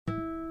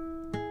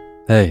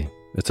Hey,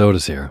 it's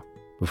Otis here.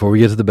 Before we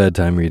get to the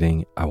bedtime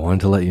reading, I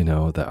wanted to let you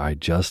know that I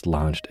just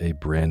launched a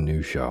brand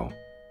new show.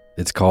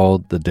 It's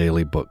called The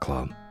Daily Book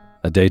Club,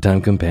 a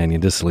daytime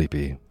companion to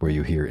Sleepy, where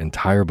you hear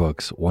entire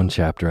books one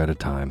chapter at a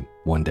time,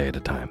 one day at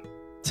a time.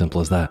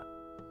 Simple as that.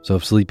 So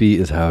if Sleepy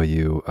is how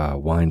you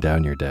wind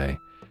down your day,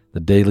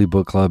 The Daily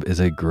Book Club is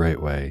a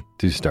great way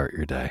to start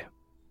your day.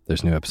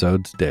 There's new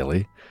episodes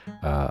daily.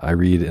 I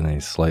read in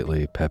a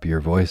slightly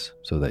peppier voice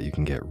so that you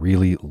can get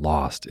really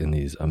lost in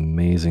these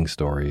amazing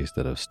stories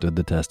that have stood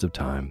the test of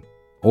time.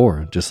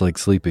 Or, just like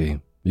Sleepy,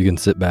 you can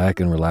sit back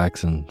and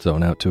relax and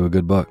zone out to a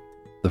good book.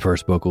 The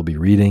first book we'll be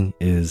reading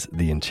is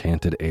The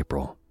Enchanted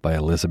April by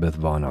Elizabeth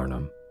von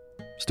Arnim.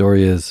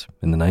 Story is,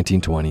 in the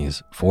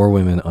 1920s, 4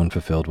 women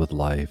unfulfilled with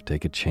life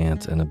take a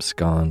chance and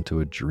abscond to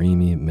a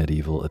dreamy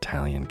medieval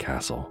Italian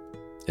castle.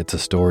 It's a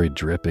story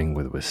dripping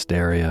with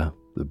wisteria,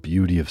 the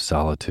beauty of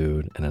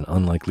solitude, and an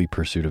unlikely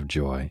pursuit of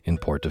joy in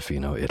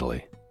Portofino,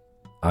 Italy.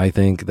 I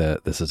think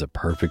that this is a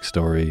perfect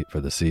story for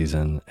the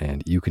season,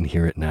 and you can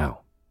hear it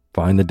now.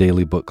 Find the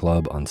Daily Book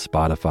Club on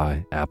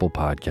Spotify, Apple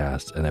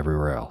Podcasts, and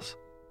everywhere else.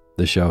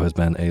 This show has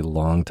been a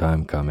long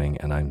time coming,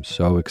 and I'm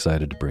so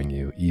excited to bring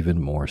you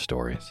even more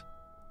stories.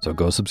 So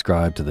go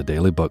subscribe to the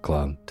Daily Book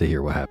Club to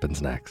hear what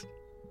happens next.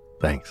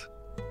 Thanks.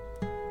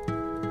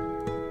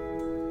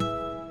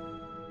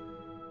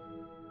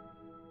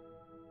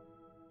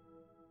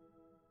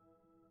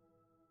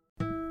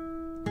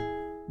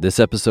 This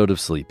episode of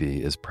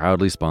Sleepy is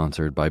proudly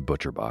sponsored by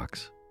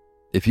ButcherBox.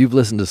 If you've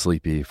listened to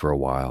Sleepy for a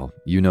while,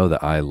 you know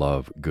that I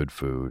love good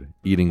food,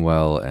 eating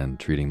well, and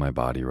treating my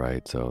body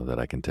right so that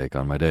I can take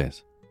on my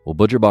days. Well,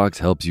 ButcherBox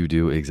helps you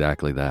do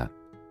exactly that.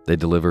 They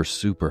deliver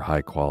super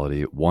high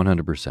quality,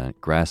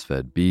 100%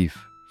 grass-fed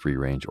beef,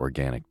 free-range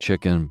organic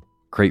chicken,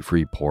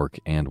 crate-free pork,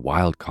 and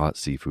wild-caught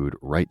seafood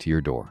right to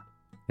your door.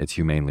 It's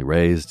humanely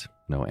raised,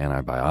 no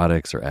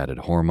antibiotics or added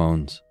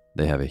hormones.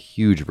 They have a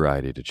huge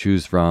variety to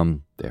choose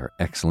from. They are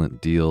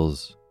excellent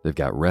deals. They've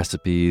got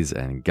recipes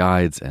and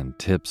guides and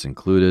tips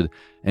included,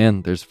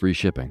 and there's free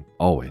shipping,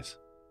 always.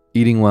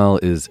 Eating well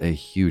is a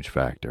huge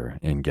factor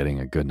in getting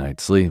a good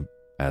night's sleep,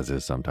 as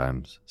is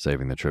sometimes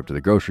saving the trip to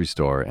the grocery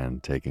store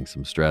and taking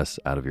some stress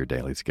out of your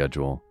daily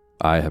schedule.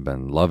 I have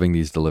been loving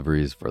these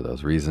deliveries for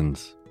those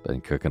reasons.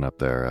 Been cooking up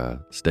their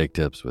steak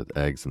tips with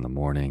eggs in the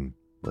morning,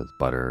 with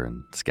butter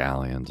and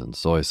scallions and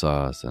soy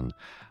sauce, and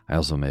I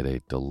also made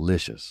a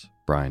delicious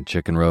brine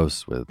chicken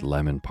roast with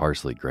lemon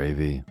parsley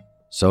gravy.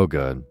 So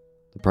good.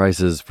 The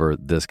prices for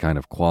this kind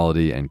of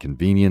quality and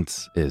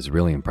convenience is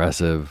really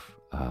impressive.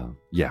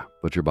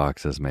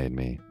 ButcherBox has made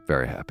me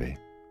very happy.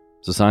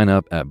 So sign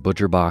up at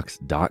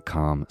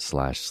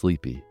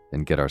butcherbox.com/sleepy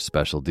and get our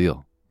special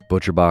deal.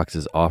 ButcherBox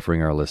is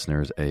offering our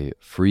listeners a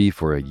free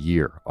for a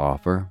year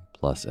offer,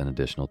 plus an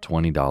additional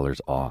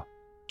 $20 off.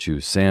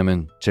 Choose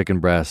salmon, chicken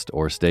breast,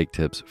 or steak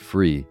tips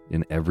free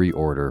in every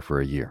order for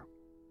a year.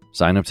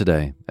 Sign up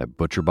today at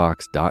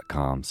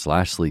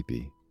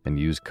butcherbox.com/sleepy and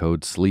use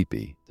code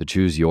SLEEPY to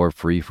choose your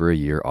free for a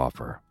year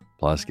offer.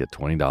 Plus, get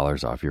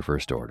 $20 off your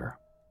first order.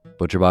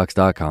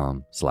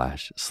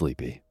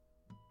 butcherbox.com/sleepy.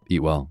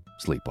 Eat well,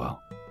 sleep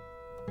well.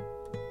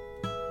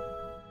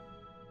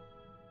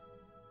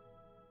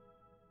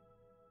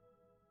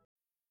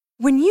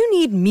 When you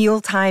need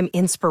mealtime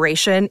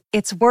inspiration,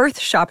 it's worth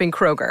shopping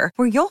Kroger,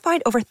 where you'll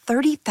find over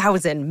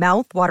 30,000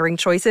 mouth-watering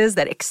choices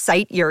that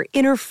excite your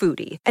inner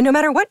foodie. And no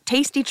matter what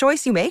tasty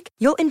choice you make,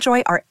 you'll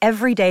enjoy our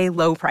everyday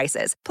low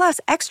prices, plus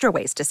extra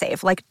ways to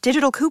save, like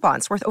digital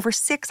coupons worth over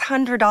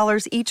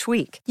 $600 each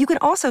week. You can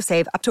also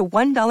save up to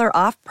 $1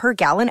 off per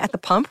gallon at the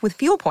pump with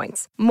fuel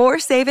points. More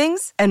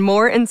savings and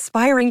more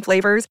inspiring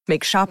flavors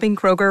make shopping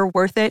Kroger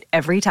worth it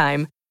every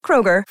time.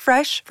 Kroger,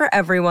 fresh for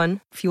everyone.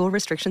 Fuel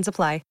restrictions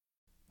apply.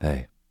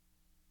 Hey,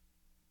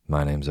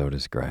 my name's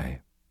Otis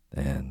Gray,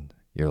 and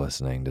you're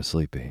listening to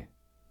Sleepy.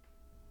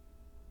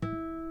 A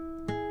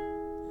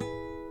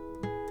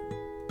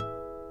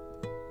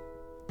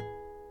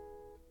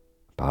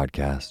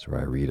podcast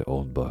where I read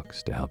old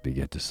books to help you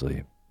get to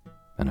sleep,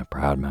 and a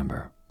proud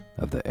member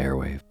of the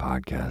Airwave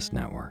Podcast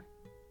Network.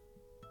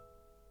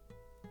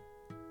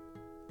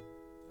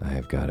 I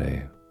have got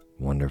a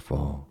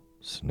wonderful,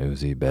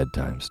 snoozy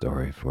bedtime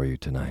story for you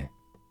tonight.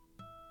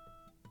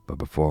 But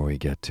before we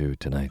get to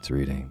tonight's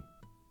reading,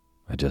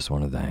 I just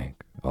want to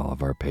thank all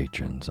of our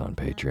patrons on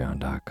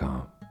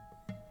patreon.com.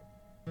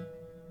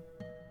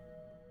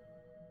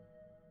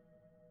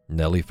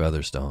 Nellie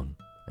Featherstone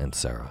and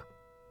Sarah.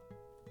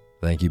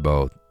 Thank you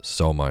both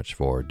so much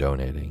for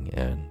donating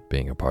and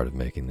being a part of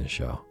making this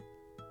show.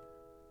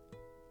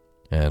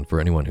 And for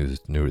anyone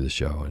who's new to the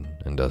show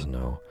and doesn't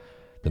know,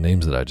 the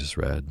names that I just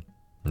read,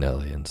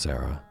 Nellie and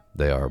Sarah,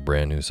 they are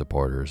brand new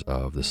supporters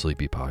of the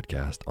Sleepy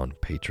Podcast on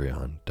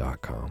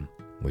patreon.com,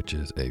 which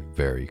is a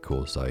very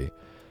cool site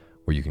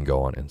where you can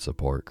go on and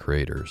support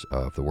creators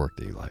of the work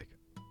that you like.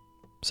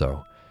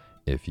 So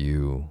if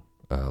you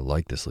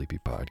like the Sleepy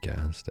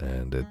Podcast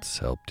and it's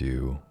helped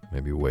you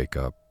maybe wake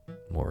up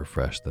more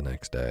refreshed the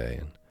next day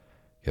and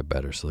get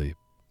better sleep,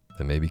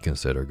 then maybe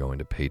consider going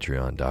to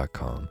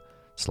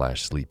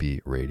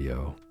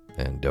patreon.com/sleepyradio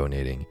and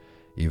donating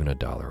even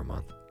 $1 a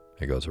month.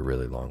 It goes a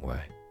really long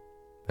way.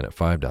 And at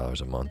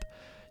 $5 a month,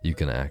 you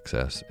can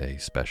access a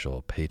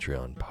special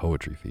Patreon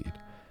poetry feed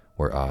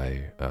where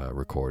I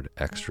record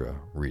extra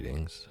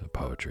readings of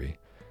poetry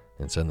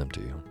and send them to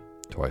you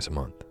twice a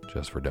month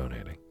just for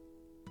donating.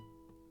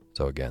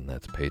 So again,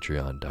 that's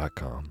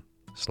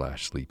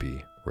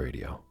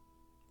patreon.com/sleepyradio.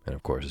 And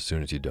of course, as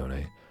soon as you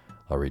donate,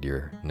 I'll read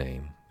your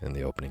name in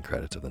the opening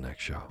credits of the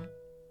next show.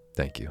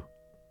 Thank you.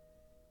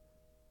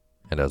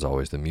 And as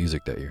always, the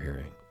music that you're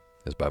hearing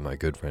is by my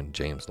good friend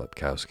James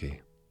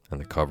Lepkowski, and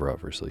the cover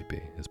art for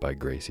Sleepy is by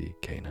Gracie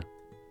Kanan.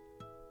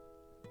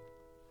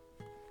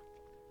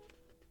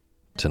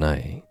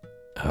 Tonight,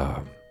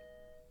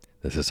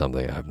 this is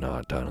something I have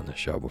not done on the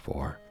show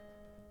before.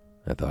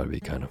 I thought it'd be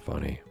kind of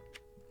funny.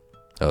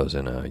 I was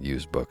in a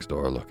used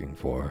bookstore looking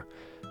for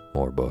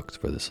more books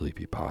for the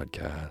Sleepy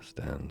podcast,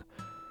 and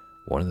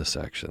one of the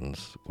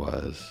sections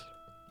was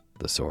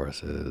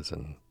thesauruses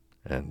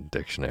and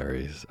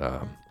dictionaries,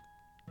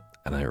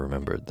 and I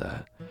remembered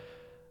that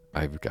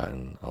I've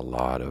gotten a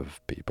lot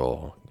of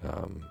people,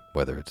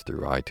 whether it's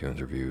through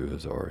iTunes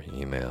reviews or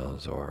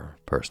emails or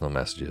personal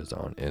messages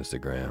on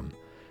Instagram,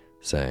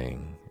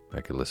 saying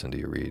I could listen to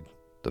you read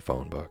the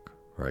phone book,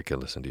 or I could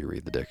listen to you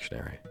read the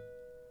dictionary.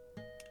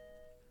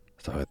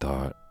 So I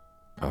thought,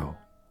 oh,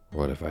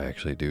 what if I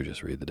actually do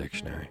just read the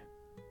dictionary?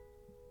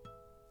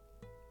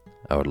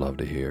 I would love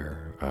to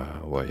hear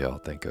what y'all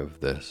think of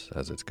this,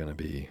 as it's going to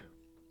be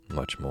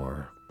much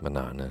more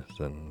monotonous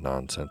and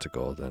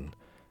nonsensical than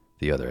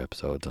the other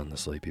episodes on the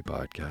Sleepy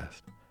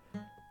podcast.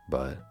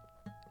 But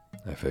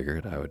I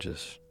figured I would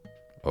just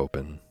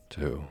open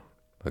to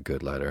a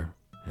good letter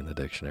in the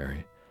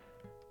dictionary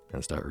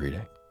and start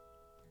reading.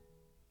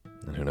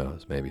 And who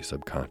knows, maybe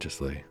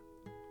subconsciously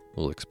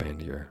we'll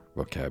expand your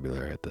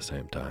vocabulary at the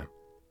same time.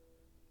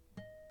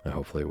 I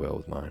hopefully will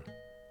with mine.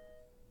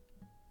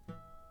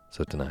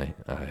 So tonight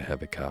I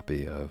have a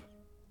copy of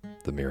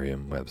the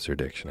Merriam-Webster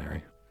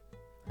Dictionary,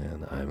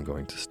 and I'm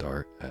going to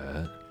start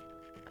at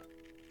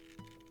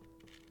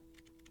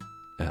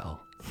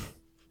L.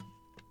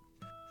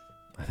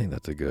 I think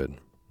that's a good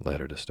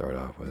letter to start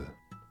off with.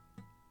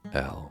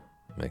 L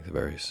makes a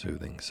very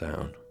soothing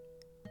sound.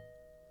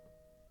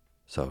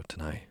 So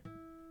tonight,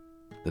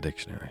 the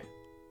dictionary,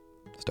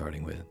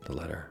 starting with the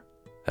letter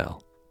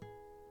L.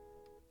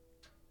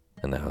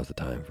 And now is the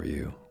time for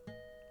you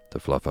to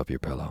fluff up your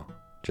pillow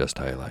just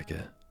how you like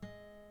it.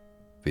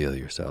 Feel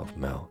yourself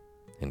melt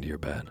into your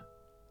bed.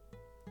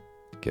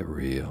 Get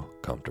real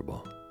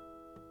comfortable.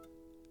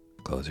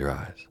 Close your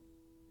eyes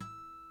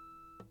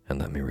and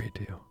let me read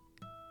to you.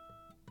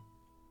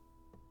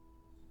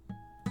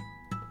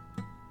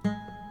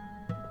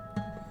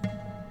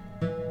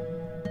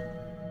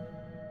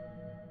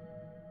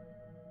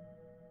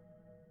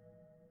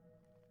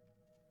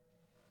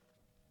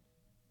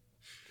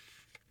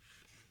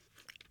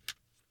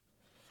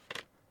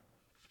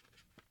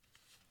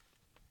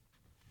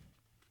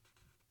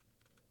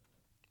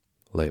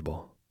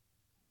 Label.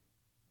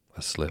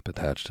 A slip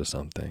attached to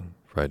something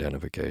for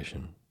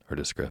identification or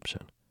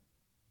description.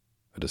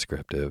 A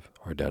descriptive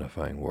or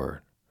identifying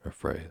word or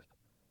phrase.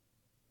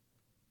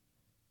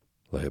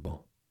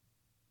 Label.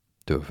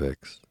 To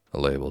affix a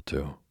label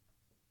to.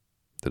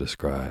 To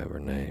describe or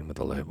name with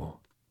a label.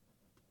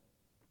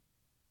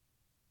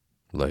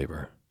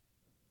 Labor.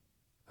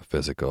 A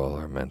physical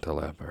or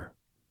mental effort.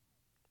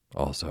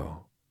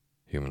 Also,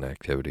 human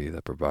activity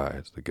that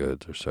provides the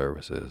goods or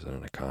services in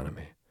an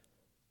economy.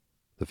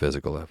 The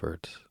physical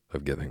efforts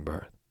of giving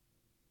birth.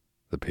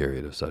 The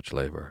period of such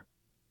labor.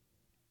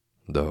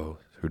 Those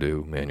who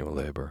do manual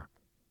labor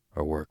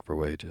or work for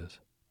wages.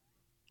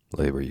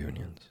 Labor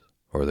unions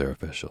or their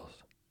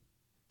officials.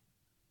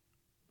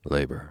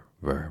 Labor,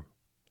 verb.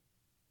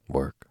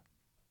 Work.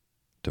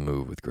 To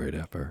move with great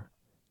effort.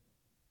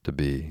 To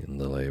be in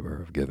the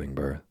labor of giving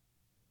birth.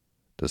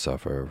 To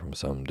suffer from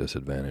some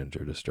disadvantage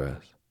or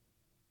distress.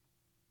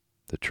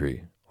 To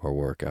treat or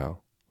work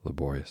out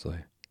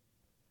laboriously.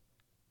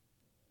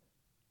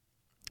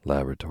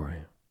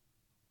 Laboratory.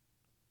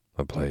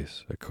 A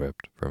place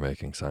equipped for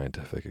making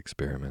scientific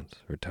experiments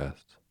or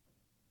tests.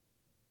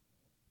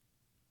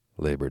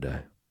 Labor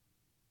Day.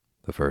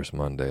 The first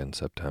Monday in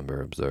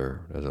September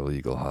observed as a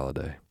legal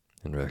holiday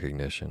in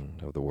recognition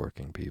of the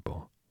working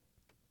people.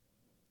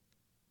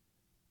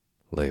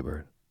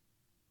 Labored.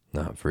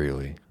 Not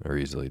freely or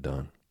easily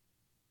done.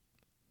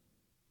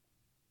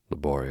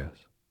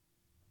 Laborious.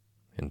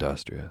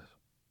 Industrious.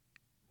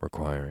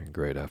 Requiring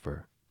great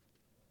effort.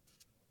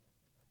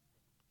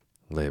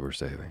 Labor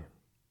saving.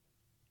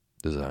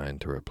 Designed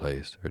to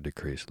replace or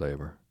decrease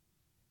labor.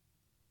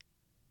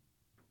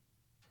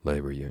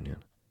 Labor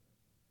union.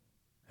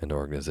 An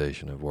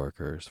organization of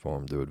workers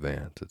formed to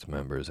advance its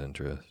members'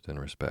 interest in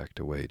respect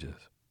to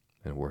wages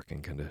and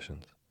working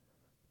conditions.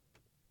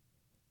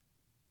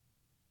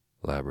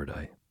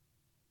 Labradite.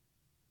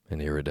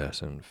 An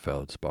iridescent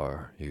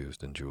feldspar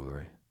used in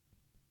jewelry.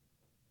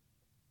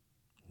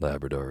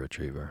 Labrador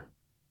retriever.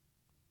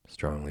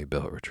 Strongly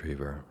built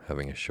retriever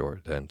having a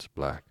short, dense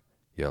black,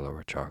 yellow,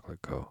 or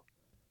chocolate coat.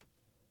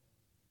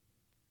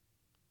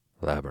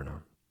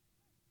 Laburnum.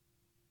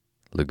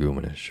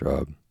 leguminous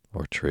shrub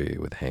or tree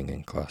with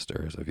hanging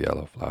clusters of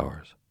yellow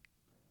flowers.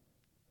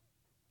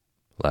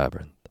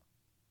 Labyrinth,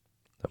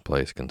 a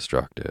place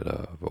constructed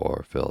of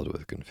or filled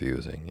with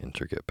confusing,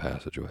 intricate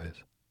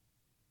passageways.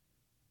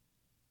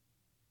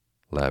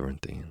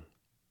 Labyrinthine,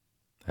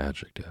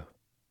 adjective,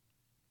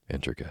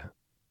 intricate,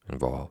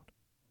 involved.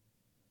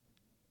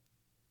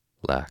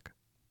 Lac,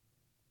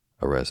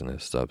 a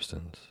resinous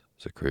substance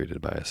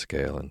secreted by a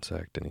scale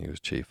insect and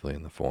used chiefly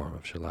in the form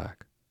of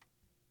shellac.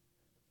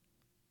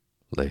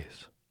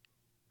 Lace,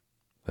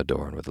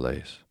 adorned with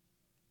lace,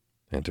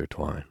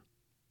 intertwine,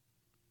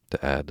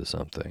 to add to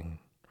something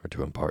or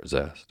to impart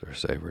zest or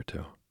savor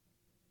to.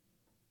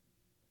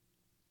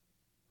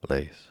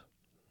 Lace,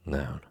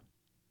 noun,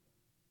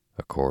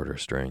 a cord or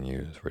string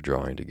used for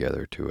drawing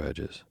together two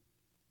edges,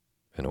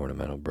 an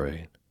ornamental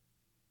braid,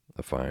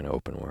 a fine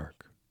open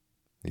work,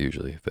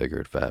 usually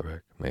figured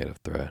fabric made of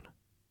thread.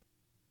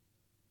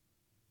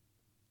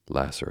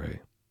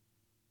 Lacerate,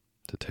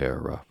 to tear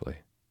roughly.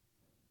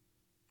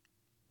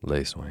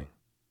 Lacewing,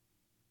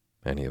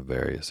 any of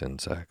various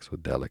insects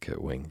with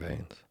delicate wing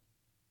veins,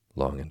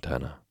 long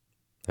antennae,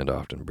 and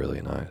often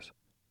brilliant eyes.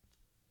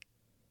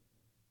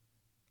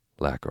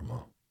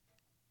 Lacrimal,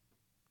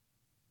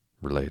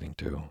 relating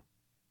to,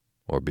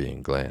 or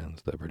being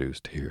glands that produce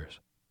tears,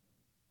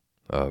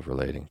 of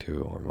relating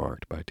to or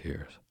marked by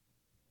tears.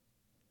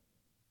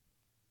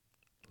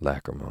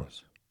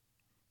 Lachrymose,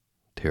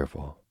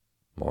 tearful,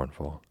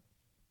 mournful.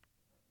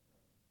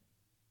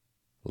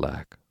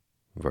 Lack,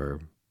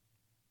 verb,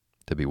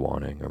 to be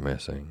wanting or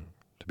missing,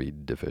 to be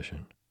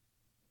deficient.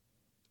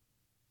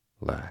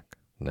 Lack,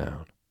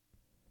 noun,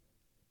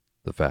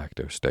 the fact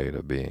or state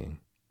of being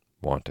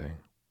wanting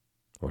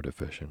or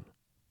deficient.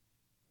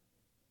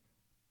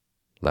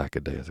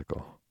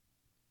 Lackadaisical,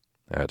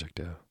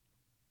 adjective,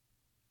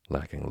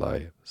 lacking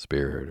life,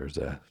 spirit, or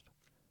zest.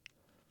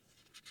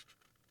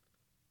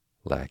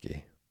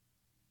 Lackey,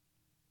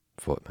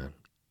 footman,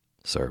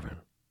 servant,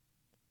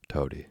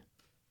 toady.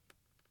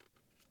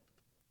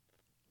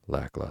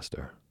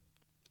 Lackluster,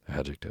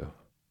 adjective,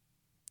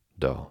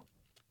 dull.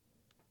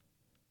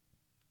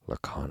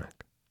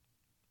 Laconic,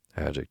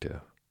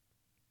 adjective,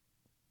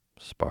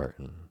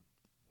 Spartan,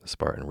 the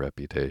Spartan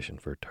reputation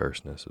for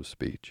terseness of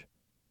speech,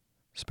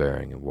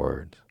 sparing in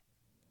words,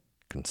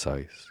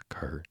 concise,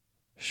 curt,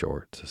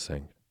 short,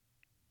 succinct,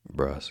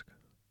 brusque.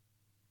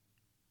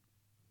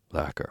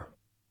 Lacquer,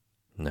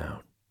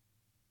 noun,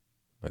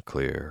 a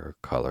clear or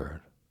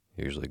colored,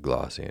 usually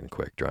glossy and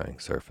quick-drying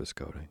surface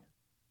coating.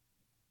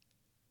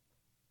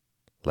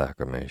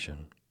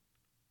 Lacrimation,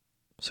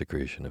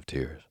 secretion of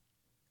tears.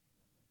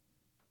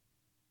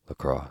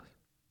 Lacrosse,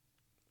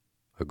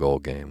 a goal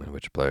game in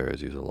which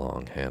players use a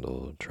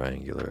long-handled,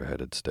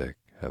 triangular-headed stick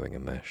having a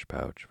mesh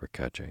pouch for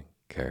catching,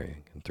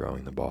 carrying, and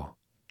throwing the ball.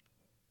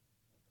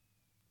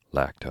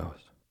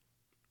 Lactose,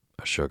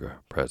 a sugar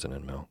present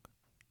in milk.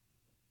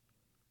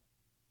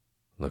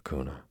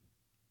 Lacuna,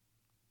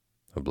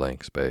 a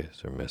blank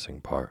space or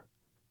missing part,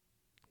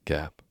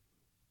 gap.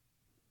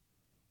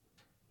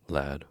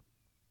 Lad,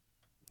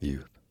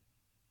 youth,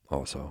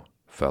 also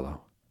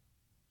fellow.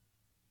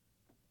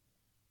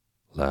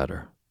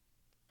 Ladder,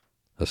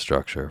 a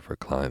structure for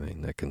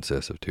climbing that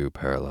consists of two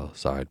parallel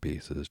side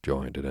pieces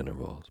joined at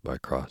intervals by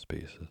cross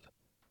pieces.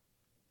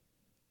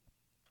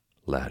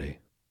 Laddie,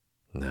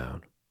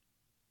 noun,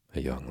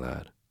 a young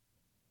lad.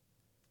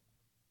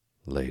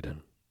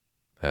 Laden,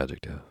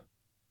 adjective,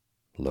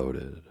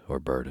 loaded or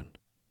burdened.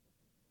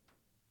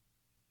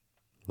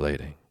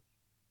 Lading,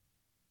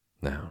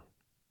 noun,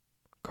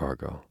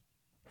 cargo,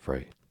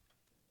 freight.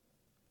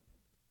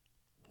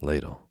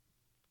 Ladle,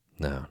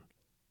 noun,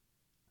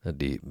 a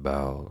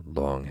deep-bowed,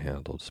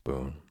 long-handled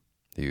spoon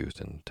used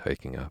in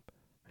taking up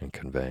and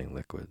conveying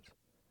liquids.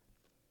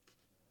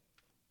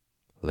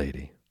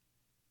 Lady,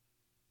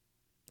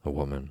 a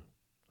woman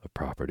of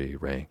property,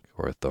 rank,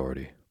 or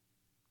authority,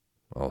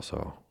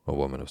 also a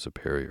woman of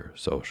superior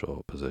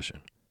social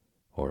position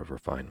or of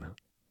refinement.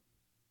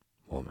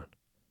 Woman.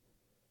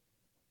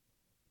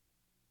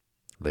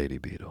 Lady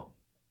beetle,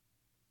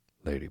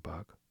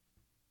 ladybug.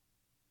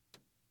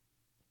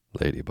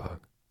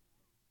 Ladybug,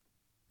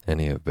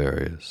 any of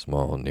various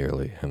small,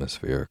 nearly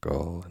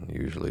hemispherical and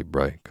usually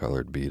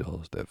bright-colored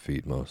beetles that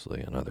feed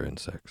mostly on other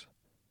insects.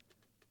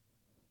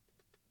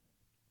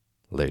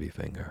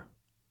 Ladyfinger,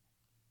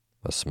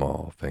 a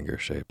small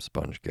finger-shaped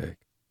sponge cake.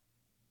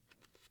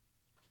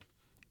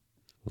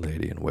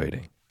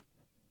 Lady-in-waiting,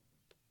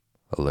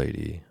 a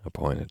lady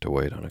appointed to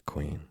wait on a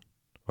queen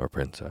or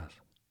princess.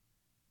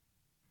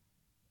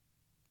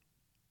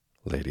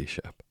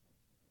 Ladyship,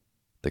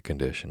 the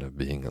condition of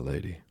being a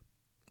lady,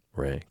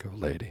 rank of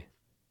lady.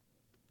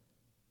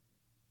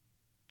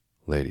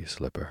 Lady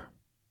slipper,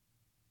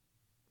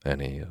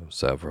 any of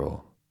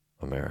several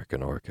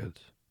American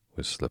orchids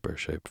with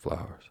slipper-shaped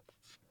flowers.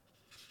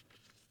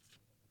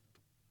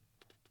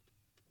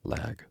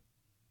 Lag,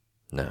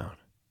 noun,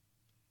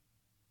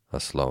 a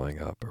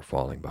slowing up or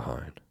falling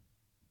behind,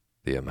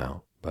 the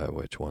amount by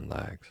which one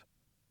lags.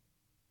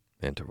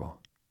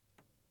 Interval.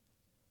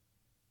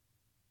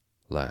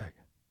 Lag,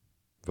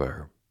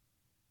 verb,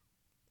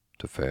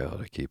 to fail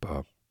to keep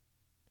up,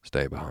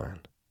 stay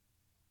behind,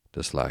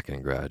 to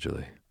slacken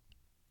gradually,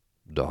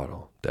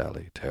 dawdle,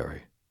 dally,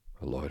 tarry,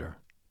 or loiter.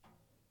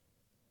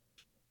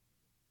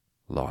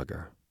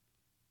 Lager,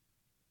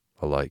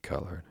 a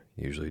light-colored,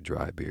 usually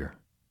dry beer.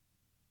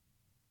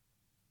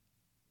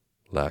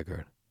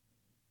 Laggard,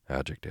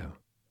 adjective,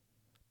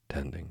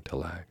 tending to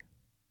lag.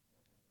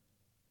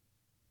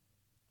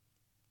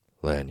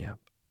 Lagniappe,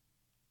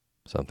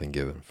 something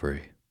given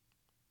free,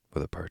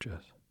 with a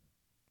purchase.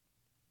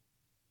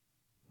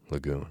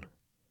 Lagoon,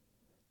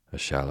 a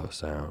shallow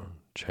sound,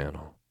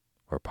 channel,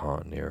 or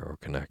pond near or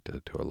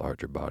connected to a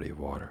larger body of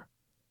water.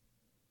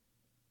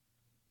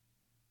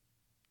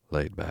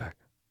 Laid back,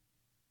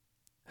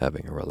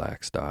 having a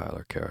relaxed style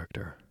or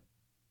character.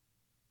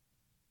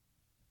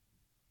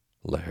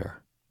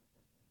 Lair,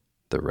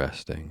 the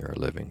resting or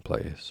living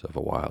place of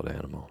a wild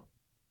animal.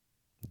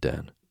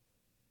 Den.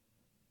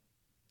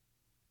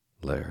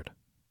 Laird,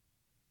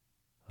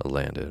 a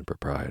landed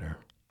proprietor.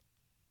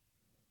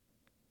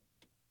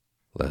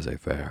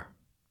 Laissez-faire,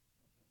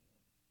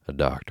 a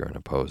doctrine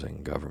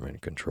opposing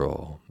government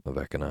control of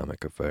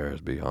economic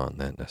affairs beyond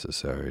that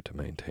necessary to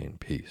maintain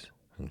peace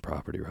and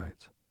property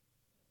rights.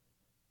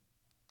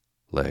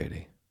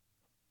 Laity,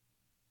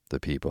 the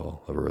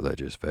people of a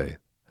religious faith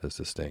as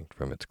distinct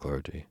from its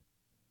clergy,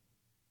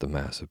 the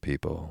mass of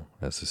people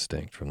as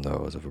distinct from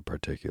those of a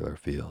particular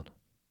field.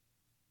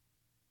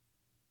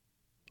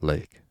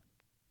 Lake,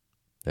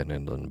 an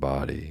inland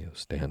body of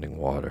standing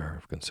water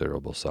of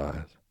considerable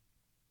size,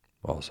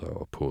 also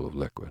a pool of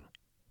liquid,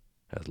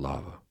 as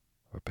lava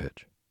or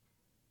pitch.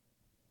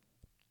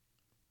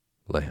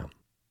 Lamb,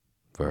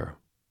 verb,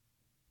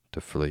 to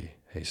flee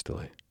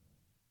hastily.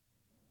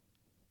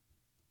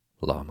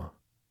 Lama,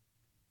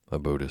 a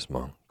Buddhist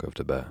monk of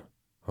Tibet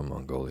or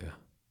Mongolia.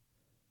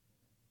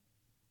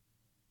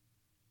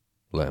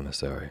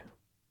 Lamasery,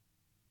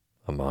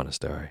 a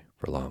monastery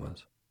for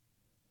lamas.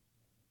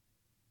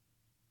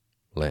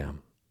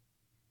 Lamb,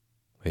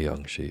 a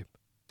young sheep.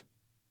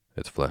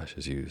 Its flesh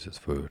is used as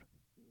food.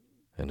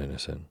 An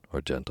innocent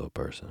or gentle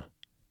person.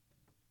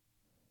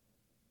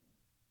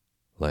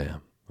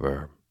 Lamb,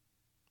 verb,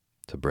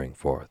 to bring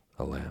forth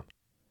a lamb.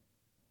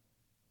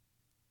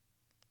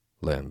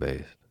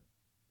 Lambaste,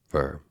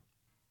 verb,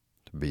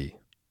 to be,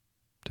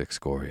 to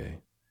excoriate,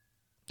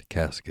 to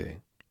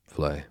castigate,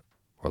 flay,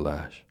 or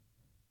lash.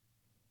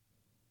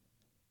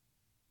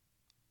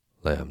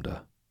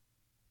 Lambda,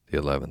 the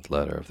 11th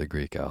letter of the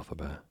Greek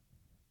alphabet.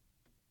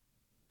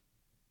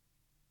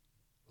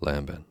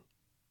 Lambent,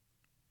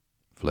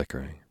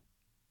 flickering,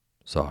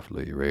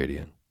 softly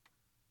radiant,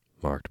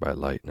 marked by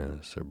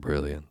lightness or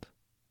brilliance,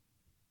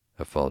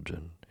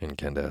 effulgent,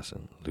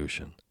 incandescent,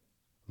 lucent,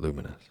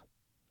 luminous.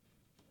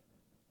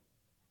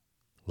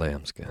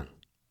 Lambskin,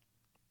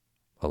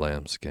 a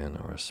lambskin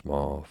or a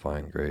small,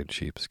 fine-grained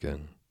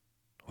sheepskin,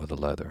 or the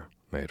leather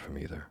made from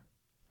either.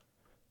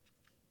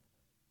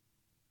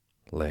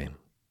 Lame,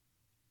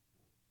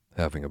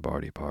 having a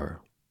body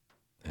part,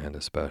 and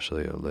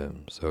especially a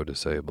limb so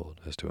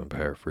disabled as to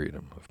impair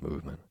freedom of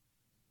movement.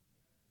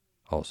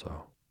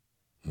 Also,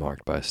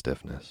 marked by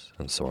stiffness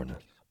and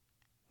soreness,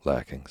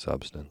 lacking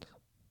substance.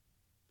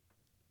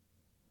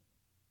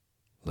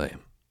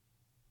 Lame,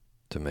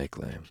 to make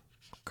lame,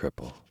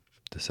 cripple,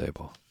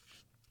 disable.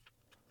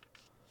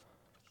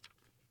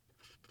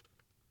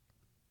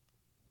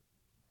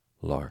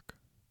 Lark,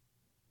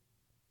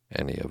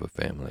 any of a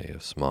family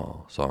of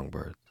small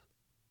songbirds,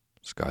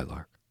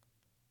 skylark.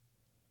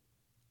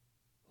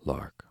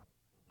 Lark,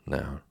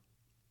 noun,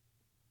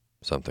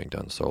 something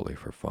done solely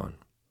for fun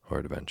or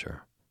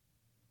adventure.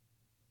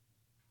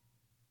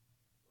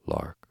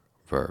 Lark,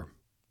 verb,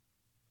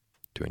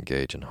 to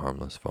engage in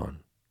harmless fun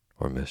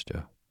or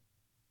mischief,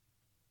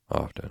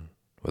 often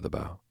with a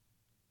bow.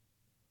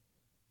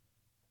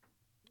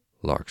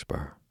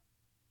 Larkspur,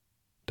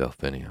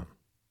 delphinium,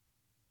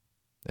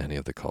 any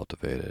of the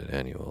cultivated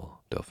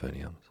annual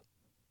delphiniums.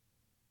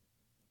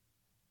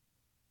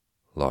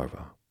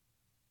 Larva,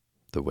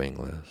 the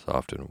wingless,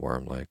 often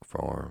worm-like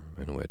form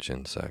in which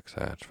insects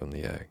hatch from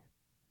the egg.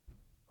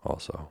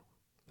 Also,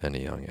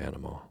 any young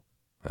animal,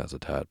 as a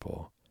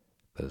tadpole,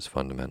 that is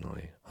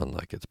fundamentally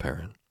unlike its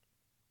parent.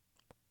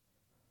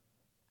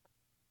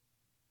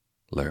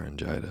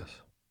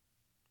 Laryngitis,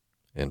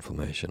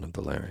 inflammation of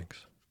the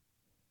larynx.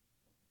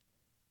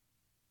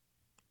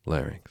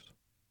 Larynx,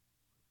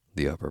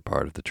 the upper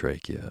part of the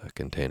trachea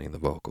containing the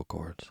vocal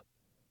cords.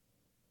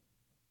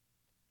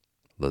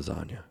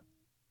 Lasagna,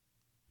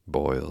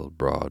 boiled,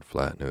 broad,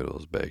 flat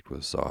noodles baked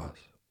with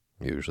sauce,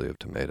 usually of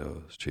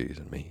tomatoes, cheese,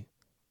 and meat.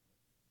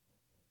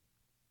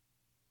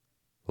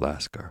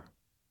 Lascar,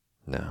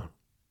 noun,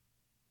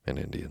 an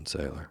Indian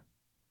sailor.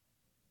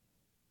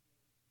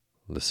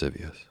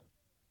 Lascivious,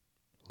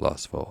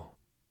 lustful,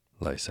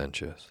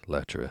 licentious,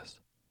 lecherous,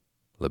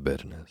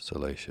 libidinous,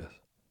 salacious.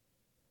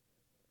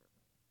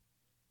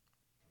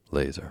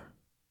 Laser,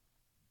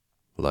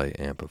 light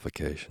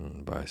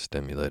amplification by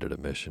stimulated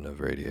emission of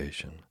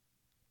radiation,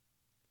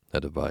 a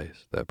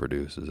device that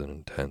produces an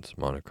intense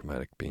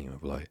monochromatic beam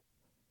of light.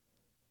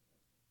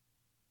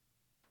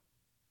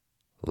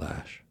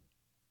 Lash,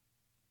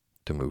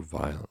 to move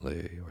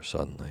violently or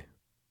suddenly.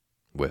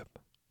 Whip,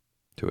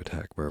 to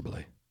attack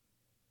verbally.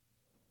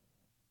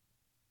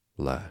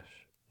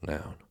 Lash,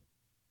 noun.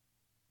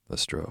 A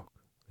stroke,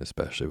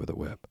 especially with a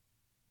whip.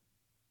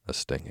 A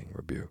stinging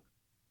rebuke.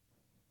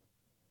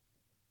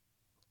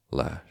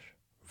 Lash,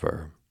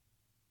 verb,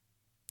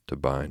 to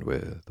bind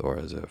with or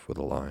as if with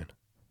a line.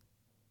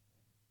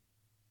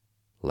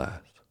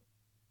 Lass,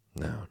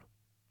 noun,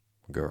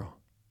 girl.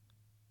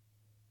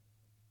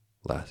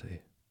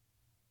 Lassie,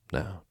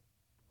 noun,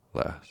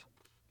 lass.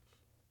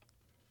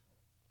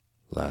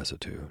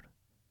 Lassitude,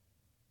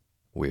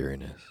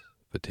 weariness,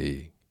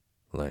 fatigue,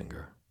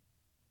 languor.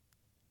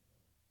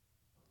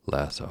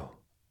 Lasso,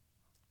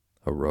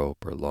 a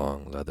rope or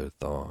long leather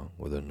thong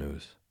with a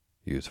noose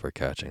used for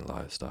catching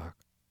livestock.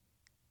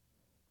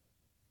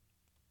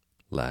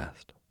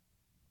 Last,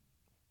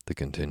 to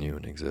continue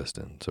in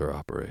existence or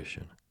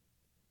operation,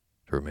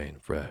 to remain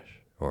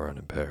fresh or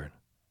unimpaired.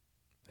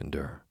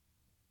 Endure,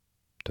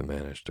 to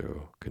manage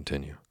to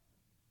continue,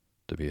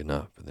 to be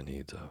enough for the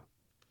needs of.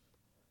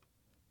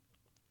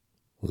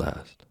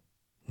 Last,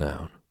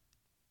 noun,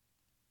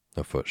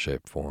 a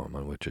foot-shaped form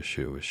on which a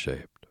shoe is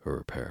shaped or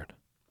repaired.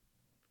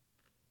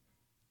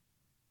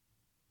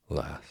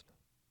 Last,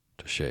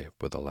 to shape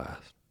with a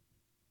last.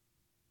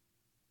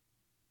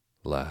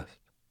 Last,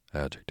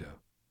 adjective,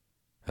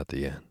 at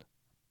the end,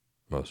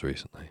 most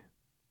recently,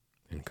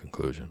 in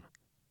conclusion.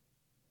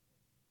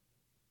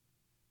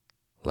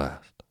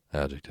 Last,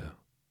 adjective,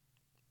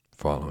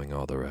 following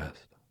all the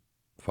rest,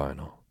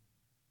 final,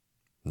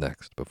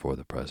 next before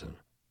the present,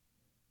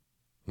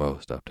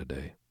 most up to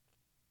date,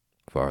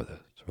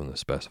 farthest from the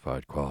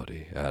specified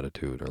quality,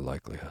 attitude, or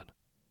likelihood,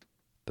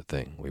 the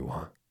thing we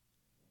want,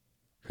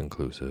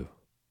 conclusive,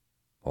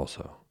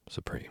 also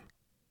supreme.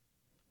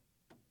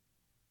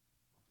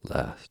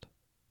 Last,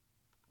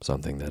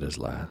 something that is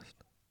last,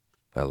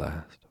 at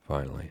last,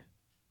 finally.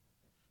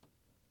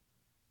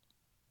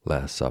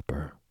 Last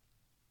Supper,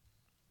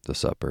 the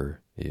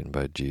supper eaten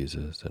by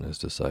Jesus and his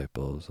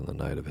disciples on the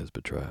night of his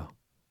betrayal.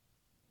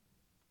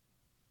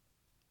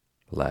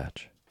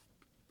 Latch,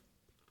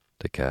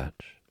 to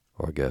catch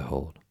or get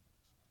hold.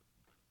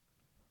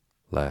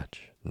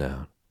 Latch,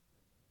 noun,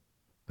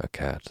 a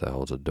catch that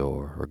holds a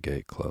door or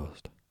gate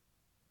closed.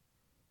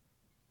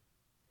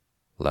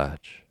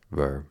 Latch,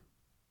 verb,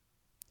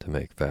 to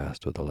make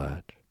fast with a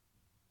latch.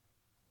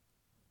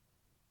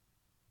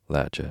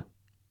 Latchet,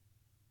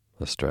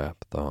 a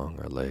strap, thong,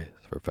 or lace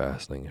for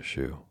fastening a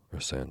shoe or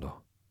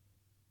sandal.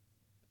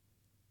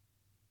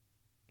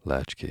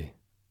 Latchkey,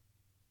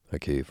 a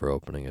key for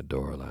opening a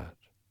door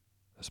latch,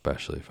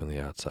 especially from the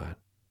outside.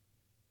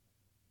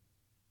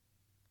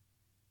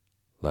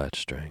 Latch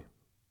string,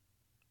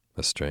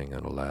 a string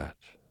on a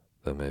latch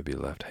that may be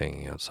left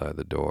hanging outside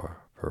the door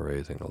for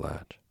raising the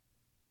latch.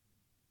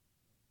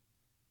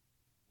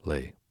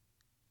 Late,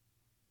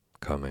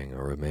 coming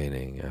or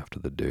remaining after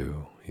the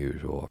due,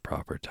 usual, or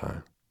proper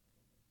time,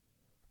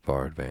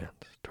 far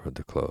advanced toward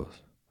the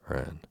close or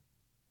end.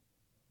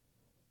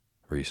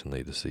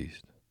 Recently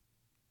deceased,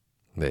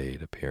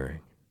 made, appearing,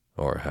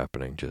 or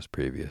happening just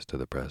previous to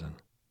the present.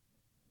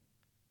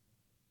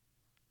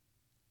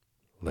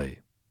 Late,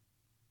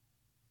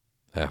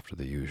 after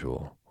the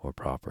usual or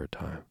proper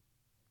time,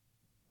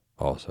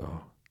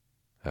 also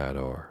at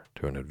or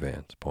to an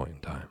advanced point in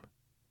time,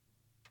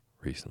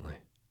 recently.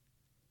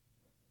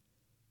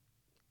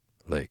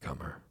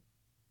 Latecomer,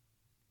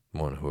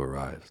 one who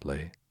arrives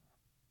late.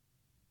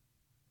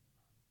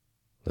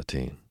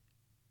 Lateen,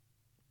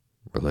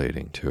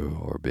 relating to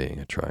or being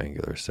a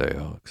triangular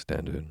sail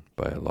extended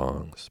by a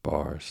long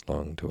spar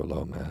slung to a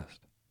low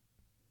mast.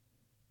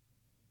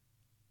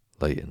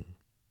 Latent,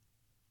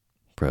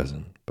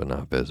 present but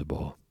not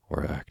visible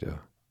or active.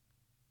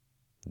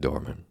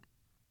 Dormant,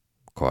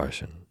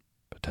 quiescent,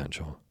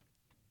 potential.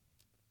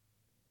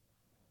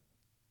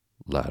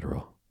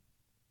 Lateral,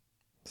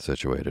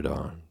 situated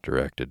on,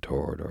 directed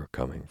toward, or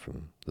coming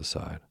from the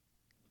side.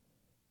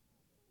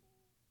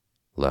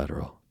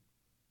 Lateral,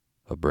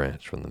 a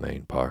branch from the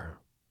main part,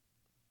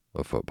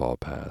 a football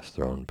pass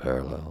thrown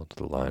parallel to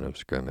the line of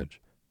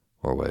scrimmage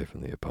or away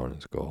from the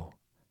opponent's goal.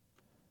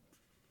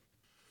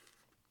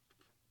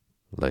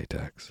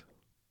 Latex,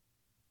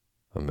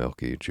 a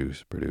milky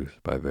juice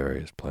produced by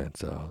various plant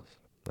cells,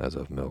 as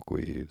of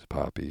milkweeds,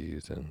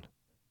 poppies, and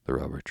the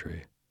rubber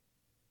tree.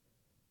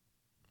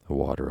 A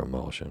water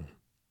emulsion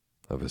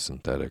of a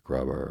synthetic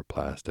rubber or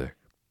plastic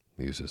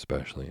used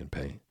especially in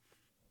paint.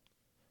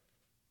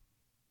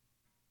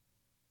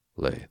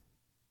 Lathe,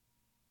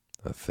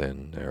 a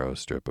thin, narrow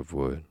strip of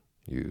wood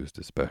used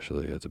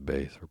especially as a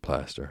base for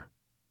plaster.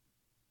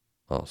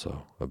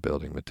 Also, a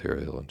building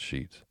material and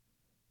sheets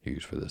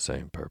used for the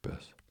same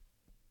purpose.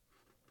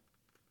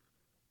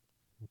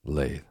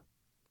 Lathe,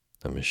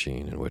 a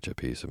machine in which a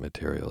piece of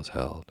material is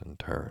held and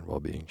turned while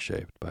being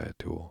shaped by a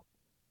tool.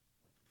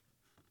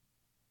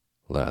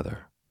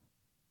 Lather,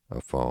 a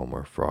foam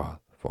or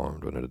froth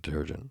formed when a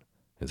detergent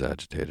is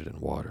agitated in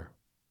water.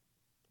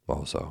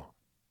 Also,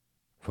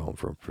 foam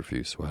from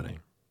profuse sweating,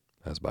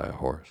 as by a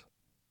horse.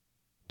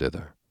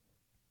 Dither,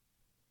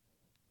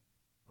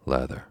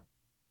 Lather,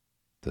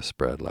 to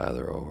spread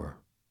lather over,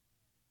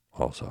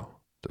 also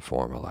to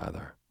form a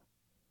lather.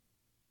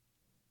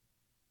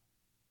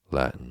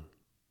 Latin,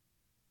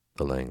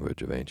 the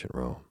language of ancient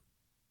Rome,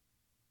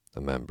 a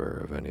member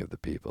of any of the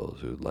peoples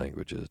whose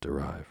languages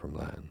derive from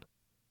Latin.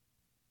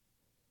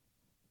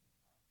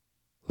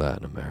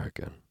 Latin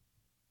American,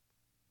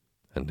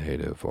 a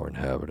native or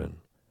inhabitant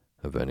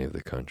of any of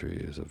the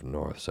countries of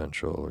North,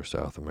 Central, or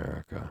South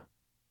America,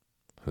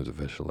 whose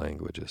official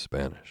language is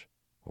Spanish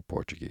or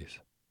Portuguese.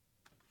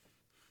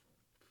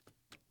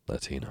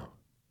 Latino,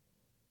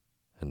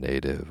 a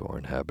native or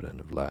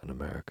inhabitant of Latin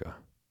America,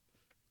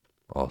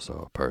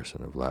 also a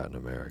person of Latin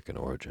American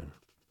origin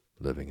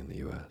living in the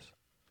U.S.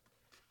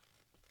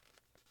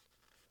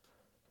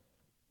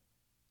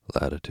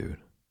 Latitude,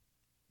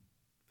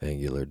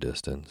 angular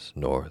distance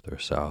north or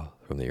south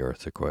from the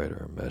Earth's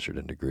equator measured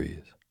in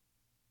degrees,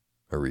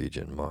 a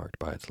region marked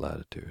by its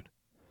latitude,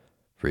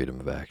 freedom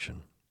of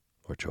action,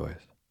 or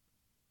choice.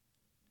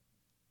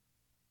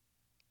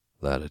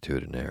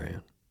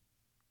 Latitudinarian,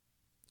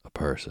 a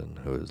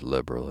person who is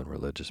liberal in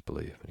religious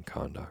belief and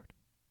conduct.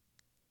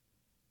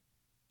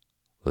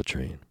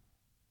 Latrine,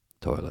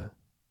 toilet.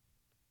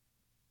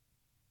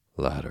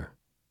 Latter,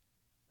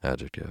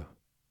 adjective,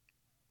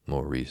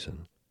 more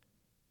recent,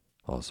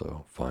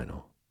 also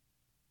final,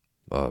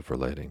 of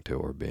relating to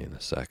or being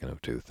the second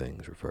of two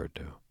things referred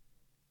to.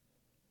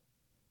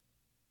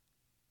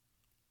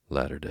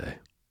 Latter day,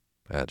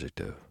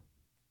 adjective,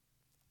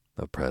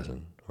 of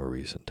present or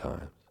recent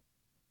times,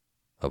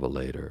 of a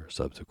later or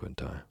subsequent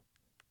time.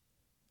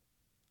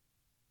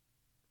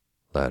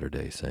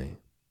 Latter-day Saint,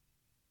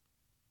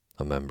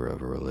 a member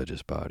of a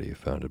religious body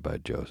founded by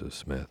Joseph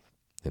Smith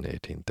in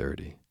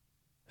 1830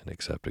 and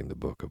accepting the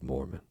Book of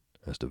Mormon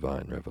as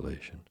divine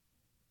revelation.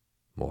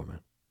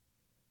 Mormon.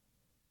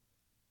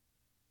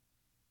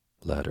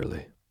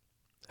 Latterly,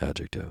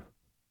 adjective,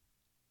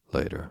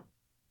 later,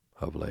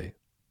 of late,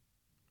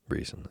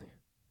 recently.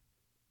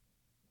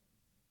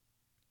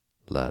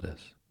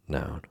 Lattice,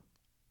 noun,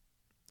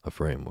 a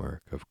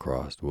framework of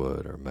crossed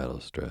wood or metal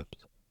strips,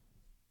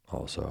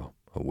 also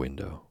a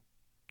window,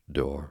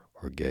 door,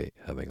 or gate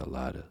having a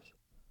lattice,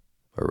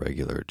 a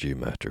regular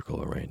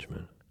geometrical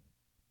arrangement.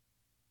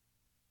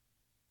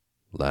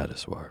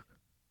 Lattice work,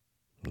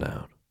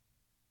 noun,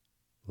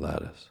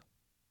 lattice,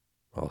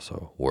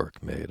 also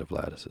work made of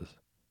lattices.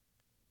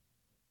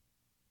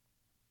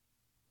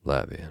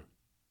 Latvian,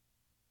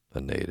 a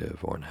native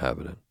or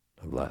inhabitant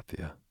of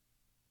Latvia.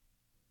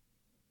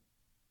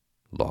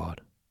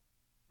 Laud,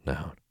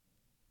 noun,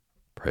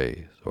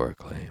 praise or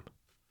acclaim.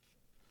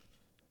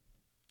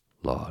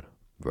 Laud,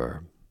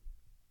 verb,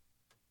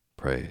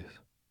 praise,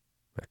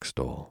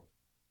 extol,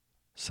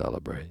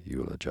 celebrate,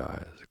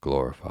 eulogize,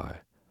 glorify,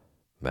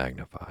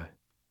 magnify.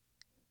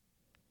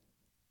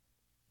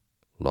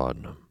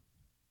 Laudanum,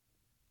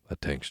 a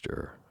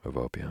tincture of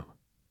opium.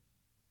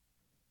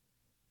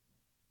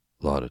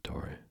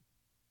 Laudatory,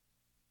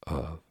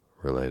 of,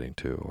 relating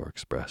to, or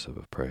expressive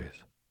of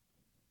praise.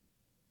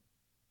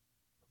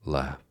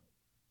 Laugh,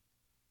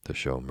 to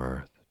show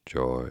mirth,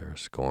 joy, or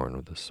scorn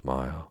with a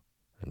smile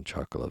and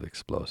chuckle of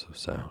explosive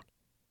sound.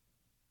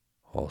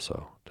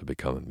 Also, to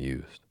become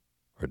amused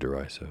or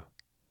derisive.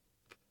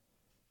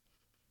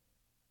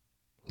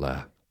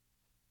 Laugh,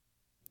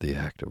 the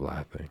act of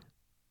laughing,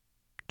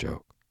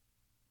 joke.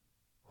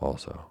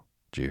 Also,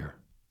 jeer,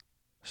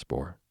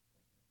 sport.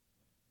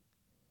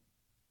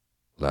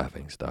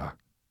 Laughing stock,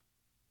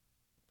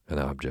 an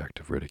object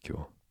of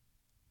ridicule.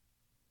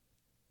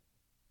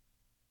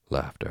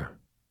 Laughter,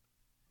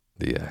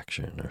 the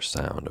action or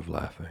sound of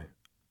laughing.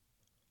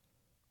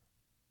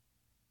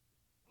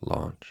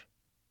 Launch,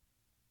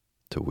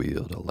 to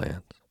wield a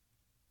lance,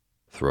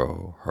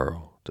 throw,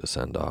 hurl, to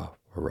send off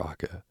a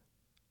rocket,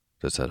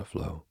 to set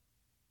afloat,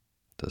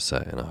 to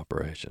set in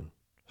operation,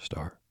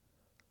 start.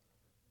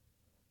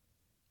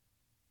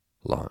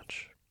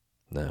 Launch,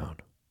 noun,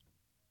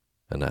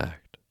 an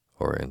act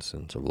or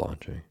instance of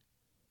launching.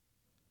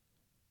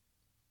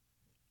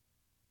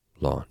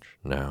 Launch,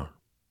 noun,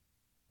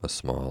 a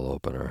small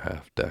open or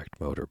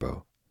half-decked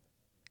motorboat.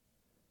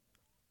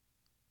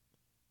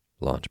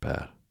 Launch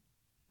pad,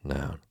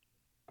 noun,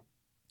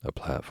 a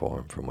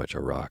platform from which a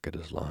rocket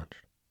is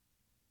launched.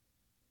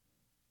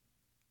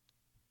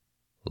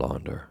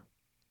 Launder,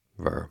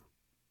 verb,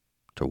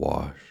 to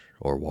wash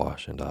or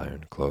wash and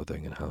iron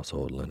clothing and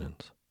household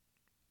linens.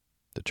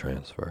 To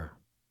transfer,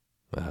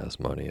 as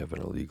money of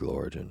an illegal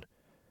origin,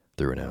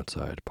 through an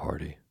outside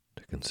party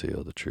to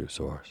conceal the true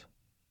source.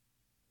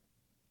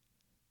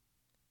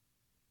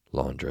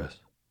 Laundress,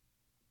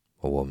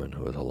 a woman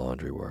who is a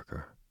laundry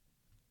worker.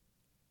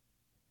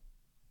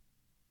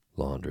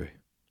 Laundry,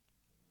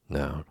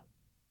 noun,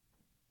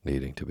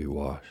 needing to be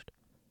washed,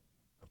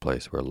 a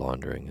place where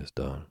laundering is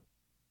done.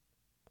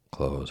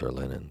 Clothes or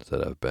linens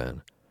that have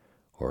been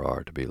or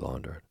are to be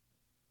laundered.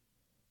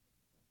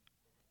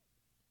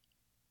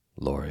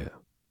 Laureate,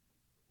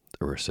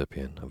 the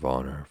recipient of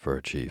honor for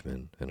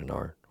achievement in an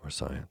art or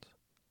science.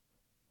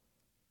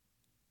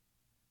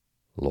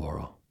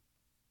 Laurel,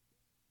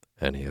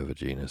 any of a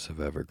genus of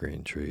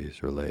evergreen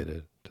trees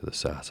related to the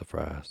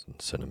sassafras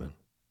and cinnamon,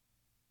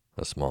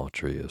 a small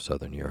tree of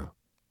southern Europe,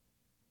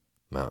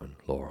 mountain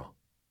laurel,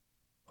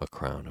 a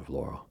crown of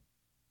laurel,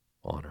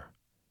 honor.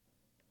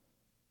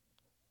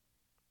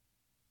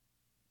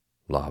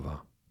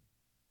 Lava,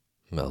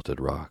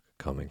 melted rock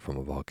coming from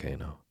a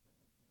volcano,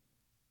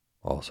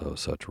 also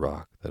such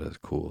rock that has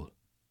cooled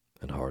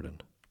and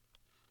hardened.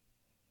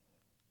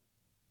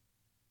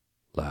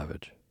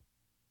 Lavage,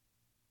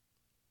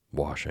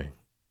 washing,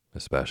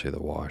 especially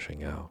the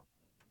washing out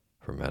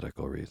for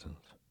medical reasons.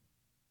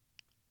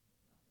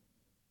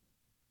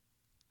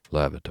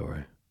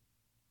 Lavatory,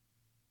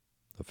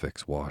 a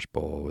fixed wash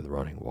bowl with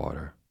running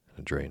water and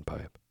a drain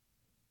pipe,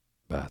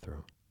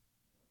 bathroom.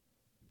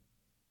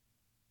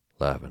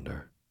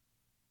 Lavender,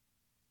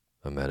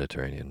 a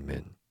Mediterranean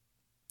mint,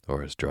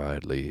 or as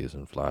dried leaves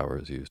and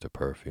flowers used to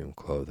perfume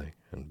clothing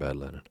and bed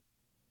linen,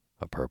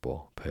 a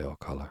purple, pale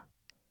color.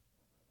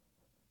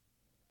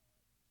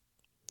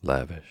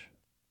 Lavish,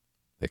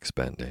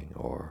 expending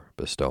or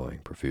bestowing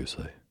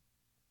profusely,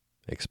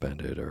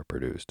 expended or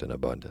produced in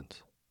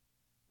abundance,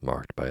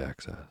 marked by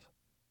excess.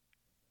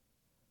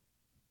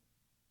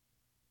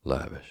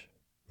 Lavish,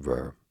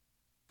 verb,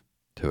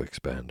 to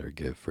expend or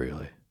give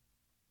freely.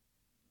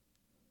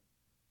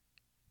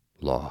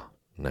 Law,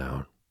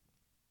 noun,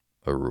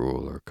 a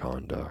rule or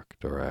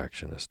conduct or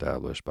action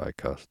established by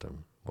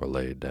custom or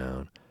laid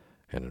down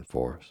and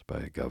enforced by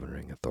a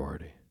governing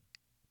authority.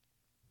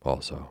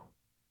 Also,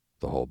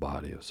 the whole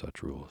body of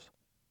such rules,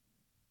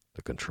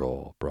 the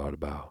control brought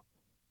about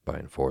by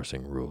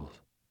enforcing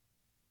rules.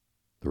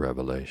 The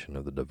revelation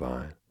of the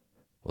divine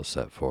will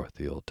set forth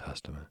the Old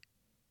Testament.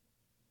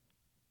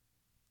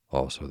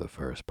 Also the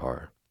first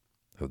part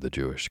of the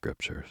Jewish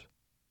scriptures,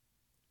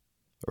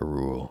 a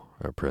rule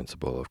or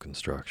principle of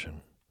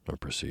construction or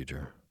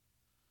procedure,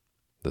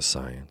 the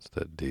science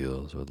that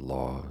deals with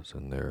laws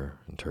and their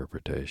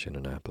interpretation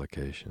and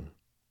application,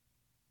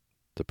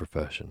 the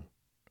profession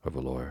of a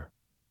lawyer,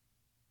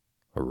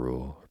 a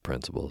rule or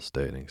principle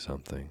stating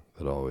something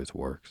that always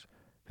works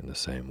in the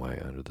same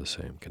way under the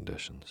same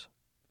conditions.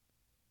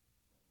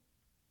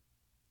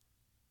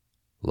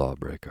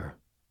 Lawbreaker,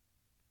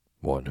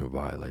 one who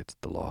violates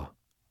the law.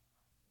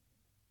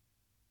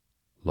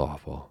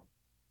 Lawful,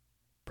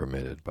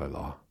 permitted by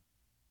law,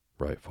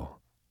 rightful.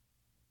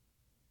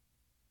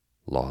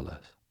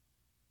 Lawless,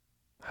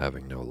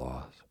 having no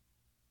laws,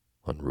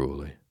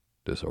 unruly,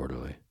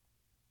 disorderly.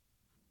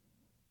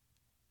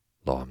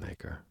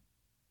 Lawmaker,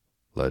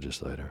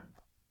 legislator.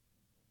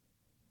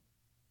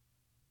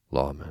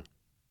 Lawman,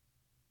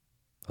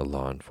 a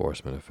law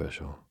enforcement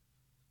official,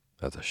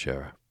 as a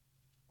sheriff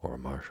or a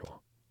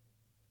marshal.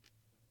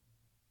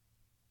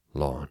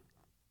 Lawn,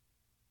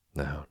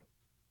 noun,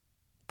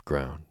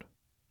 ground,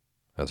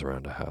 as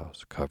around a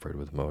house covered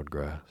with mowed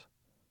grass.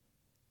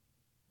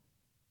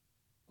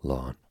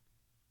 Lawn,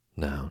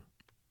 noun,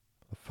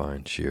 a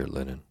fine sheer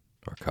linen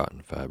or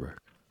cotton fabric.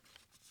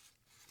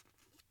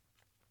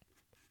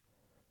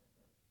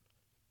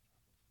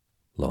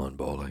 Lawn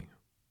bowling,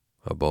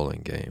 a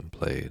bowling game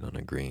played on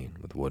a green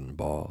with wooden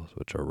balls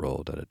which are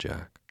rolled at a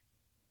jack.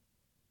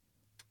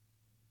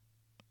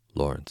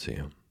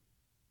 Lawrencium,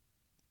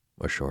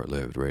 a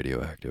short-lived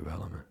radioactive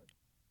element.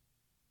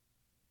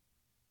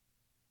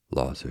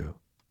 Lawsuit,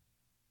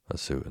 a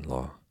suit in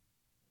law.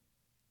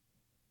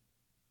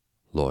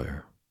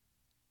 Lawyer,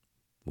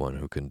 one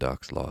who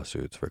conducts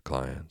lawsuits for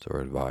clients or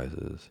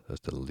advises as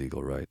to the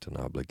legal rights and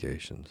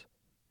obligations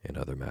in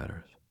other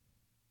matters.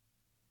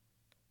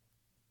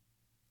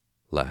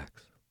 Lax,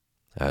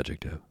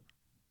 adjective,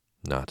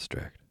 not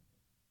strict,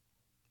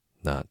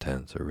 not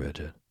tense or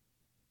rigid,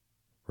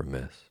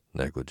 remiss,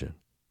 negligent,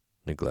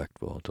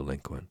 neglectful,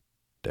 delinquent,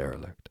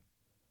 derelict.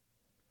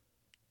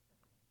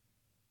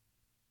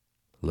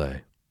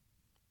 Lay,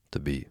 to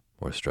beat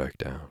or strike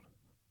down,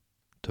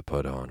 to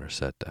put on or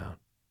set down,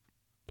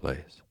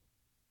 place,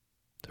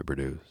 to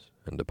produce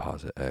and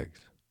deposit eggs.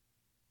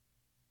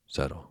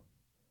 Settle,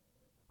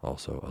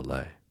 also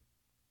allay,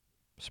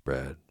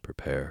 spread,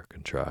 prepare,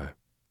 contrive,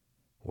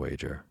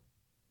 wager,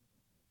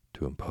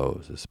 to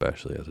impose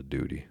especially as a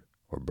duty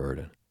or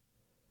burden,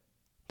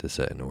 to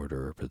set in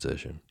order or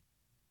position,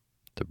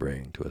 to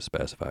bring to a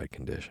specified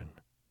condition,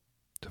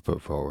 to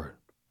put forward,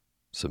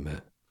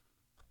 submit.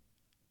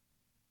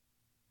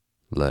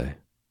 Lay,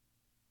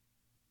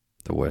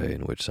 the way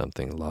in which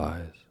something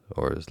lies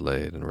or is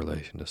laid in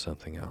relation to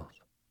something else.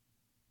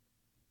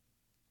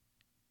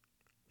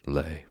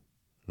 Lay,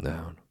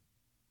 noun,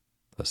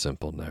 a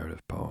simple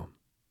narrative poem,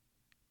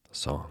 a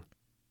song.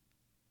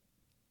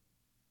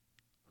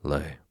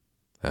 Lay,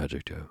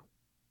 adjective,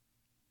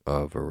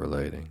 of or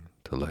relating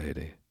to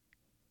laity,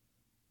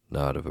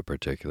 not of a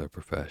particular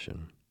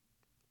profession,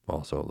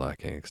 also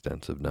lacking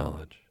extensive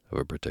knowledge of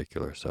a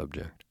particular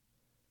subject.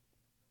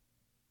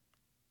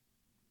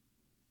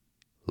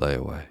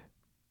 Layaway,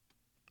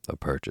 a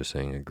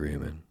purchasing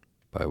agreement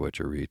by which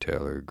a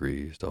retailer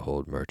agrees to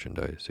hold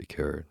merchandise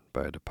secured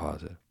by a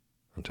deposit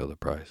until the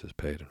price is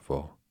paid in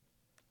full.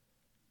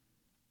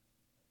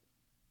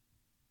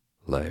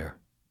 Layer,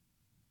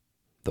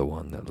 the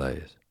one that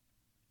lays.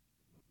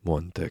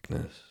 One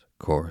thickness,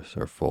 coarse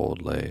or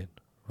fold laid,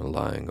 or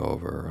lying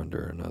over or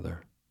under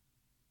another.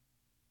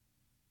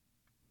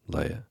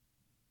 Lay it,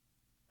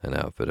 an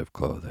outfit of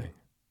clothing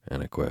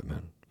and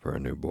equipment for a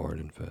newborn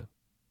infant.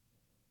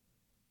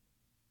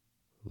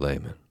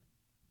 Layman,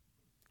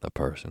 a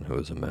person who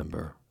is a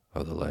member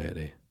of the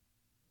laity.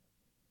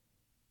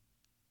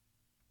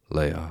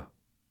 Lay off,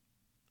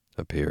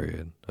 a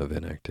period of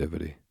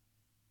inactivity,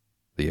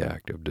 the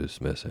act of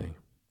dismissing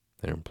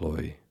an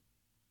employee,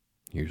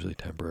 usually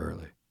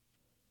temporarily.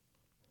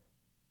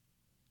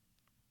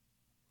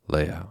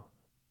 Layout,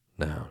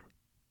 noun,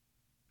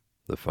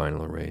 the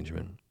final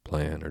arrangement,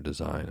 plan, or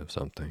design of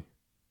something.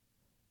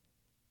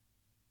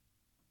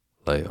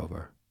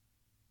 Layover,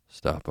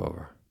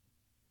 stopover.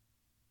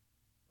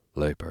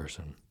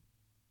 Layperson,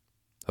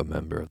 a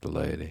member of the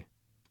laity.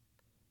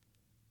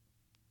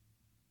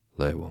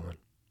 Laywoman,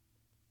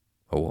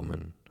 a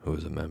woman who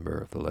is a member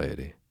of the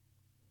laity.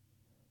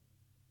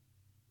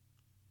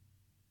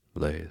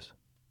 Laze,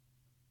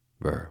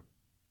 verb,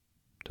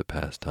 to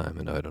pass time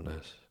in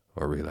idleness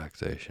or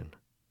relaxation.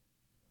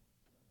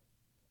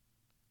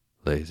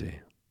 Lazy,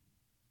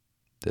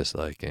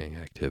 disliking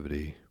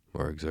activity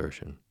or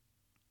exertion,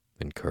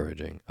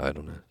 encouraging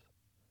idleness,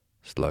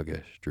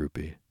 sluggish,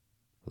 droopy,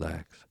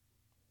 lax,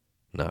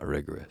 not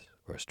rigorous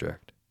or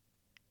strict.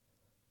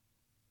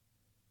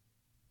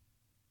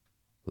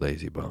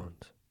 Lazy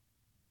bones,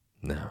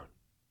 noun,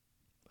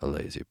 a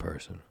lazy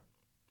person.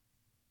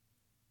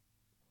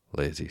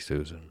 Lazy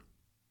Susan,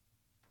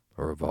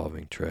 a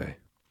revolving tray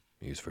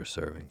used for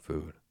serving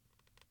food.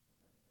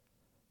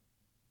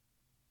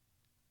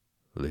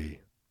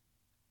 Lee,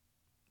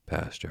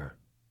 pasture,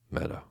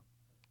 meadow.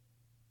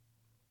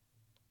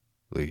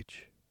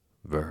 Leach,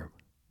 verb,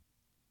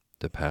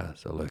 to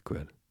pass a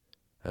liquid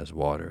as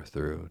water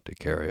through to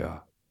carry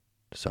off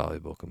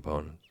soluble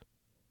components,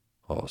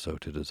 also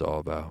to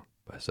dissolve out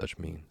by such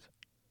means.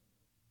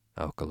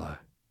 Alkali,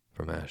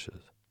 from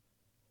ashes.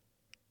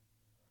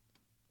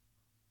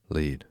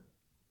 Lead,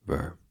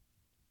 verb,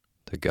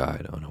 to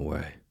guide on a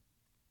way.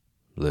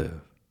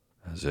 Live,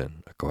 as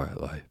in a quiet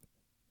life,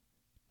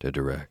 to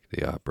direct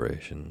the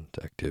operations,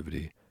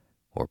 activity,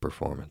 or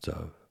performance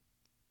of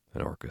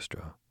an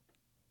orchestra.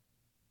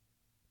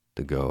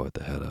 To go at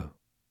the head of,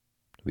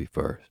 to be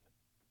first,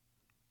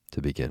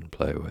 to begin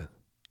play with.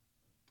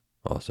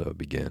 Also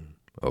begin,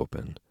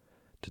 open,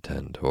 to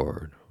tend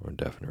toward or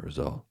definite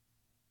result.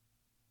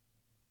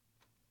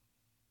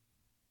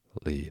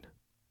 Lead,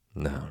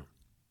 noun,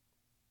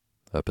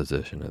 a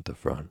position at the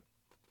front,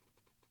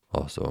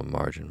 also a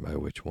margin by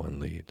which one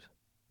leads.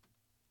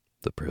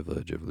 The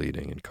privilege of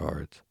leading in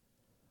cards,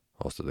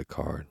 also the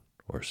card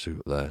or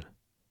suit led.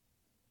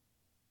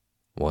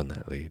 One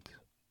that leads,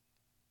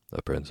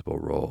 a principal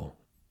role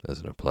as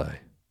in a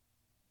play,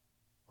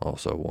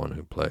 also one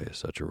who plays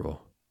such a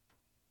role.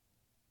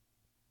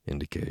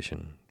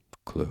 Indication,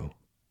 clue,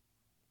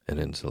 an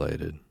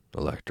insulated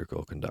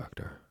electrical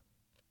conductor.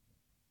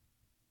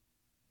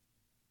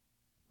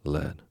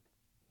 Lead,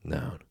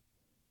 noun,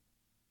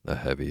 a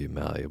heavy,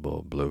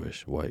 malleable,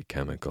 bluish-white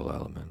chemical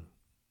element,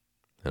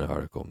 an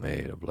article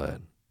made of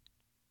lead,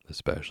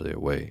 especially a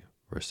weight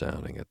for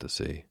sounding at the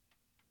sea.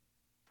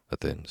 A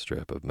thin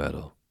strip of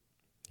metal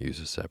used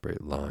to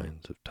separate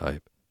lines of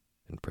type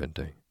in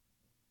printing.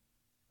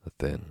 A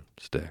thin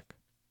stick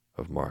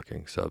of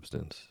marking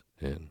substance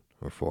in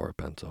or for a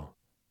pencil.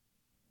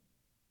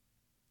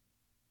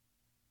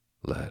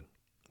 Lead,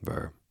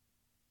 verb,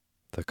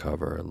 to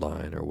cover a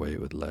line or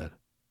weight with lead.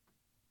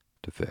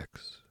 To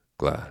fix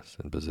glass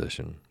in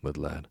position with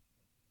lead.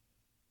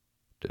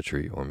 To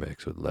treat or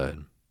mix with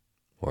lead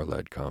or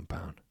lead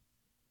compound.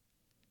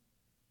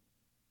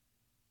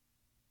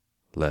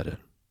 Leaden,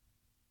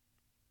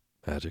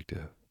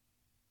 adjective,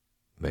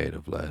 made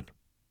of lead,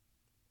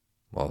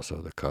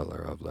 also the color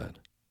of lead.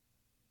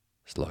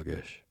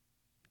 Sluggish,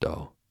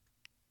 dull.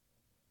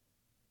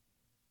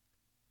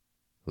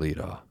 Lead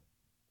off,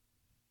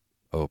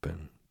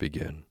 open,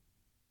 begin,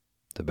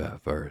 to bat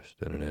first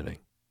in an inning.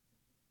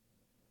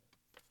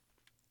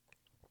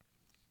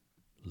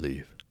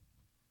 Leaf,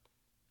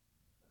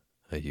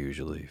 a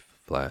usually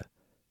flat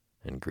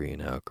and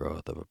green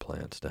outgrowth of a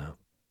plant stem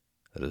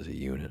that is a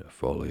unit of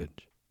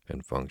foliage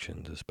and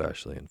functions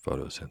especially in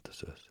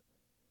photosynthesis.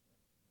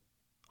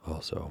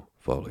 Also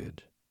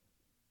foliage,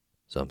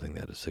 something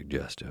that is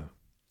suggestive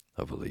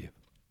of a leaf.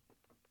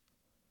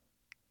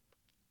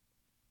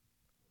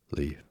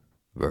 Leaf,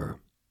 verb,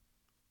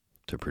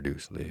 to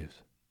produce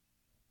leaves,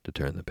 to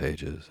turn the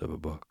pages of a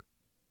book.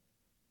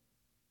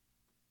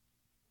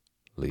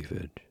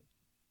 Leafage,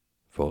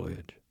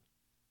 foliage.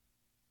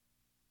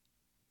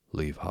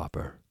 Leaf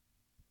hopper,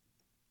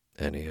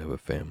 any of a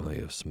family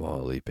of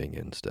small leaping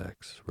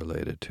insects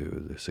related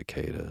to the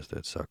cicadas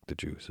that suck the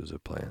juices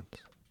of plants.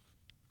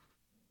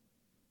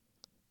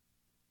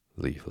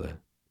 Leaflet,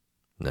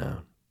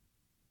 noun,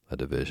 a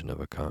division of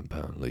a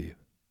compound leaf.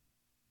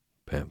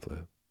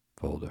 Pamphlet,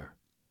 folder.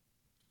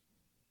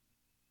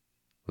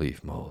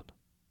 Leaf mold,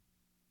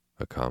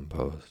 a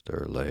compost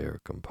or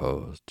layer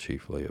composed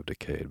chiefly of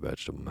decayed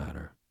vegetable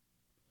matter.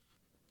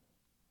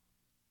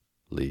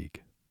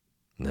 League,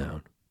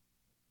 noun,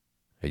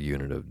 a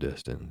unit of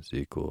distance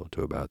equal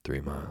to about 3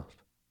 miles,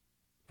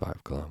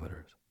 5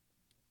 kilometers.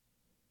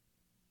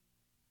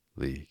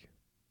 League,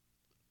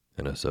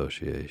 an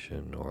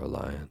association or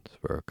alliance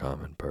for a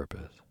common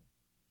purpose.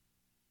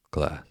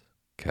 Class,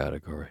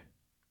 category.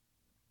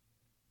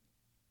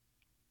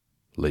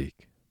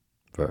 Leak,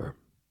 verb,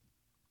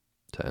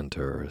 to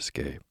enter or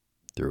escape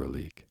through a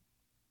leak,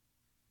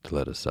 to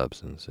let a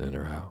substance in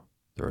or out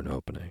through an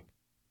opening,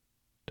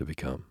 to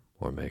become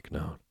or make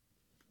known.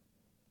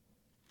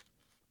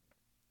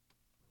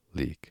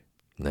 Leak,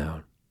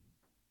 noun,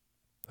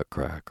 a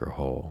crack or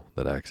hole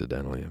that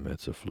accidentally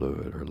emits a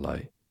fluid or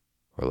light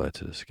or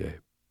lets it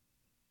escape.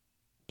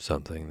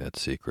 Something that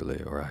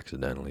secretly or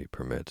accidentally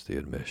permits the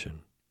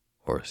admission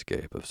or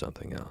escape of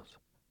something else.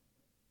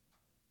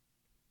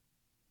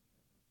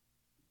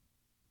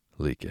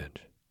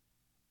 Leakage,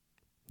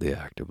 the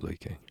act of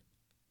leaking,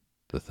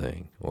 the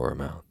thing or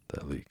amount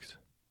that leaks.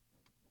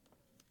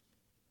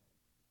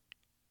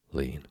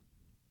 Lean,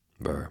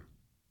 verb,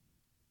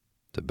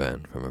 to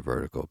bend from a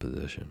vertical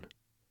position,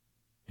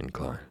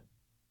 incline,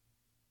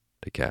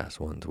 to cast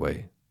one's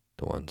weight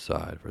to one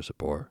side for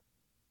support,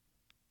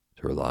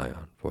 to rely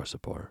on for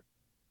support,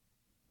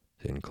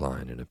 to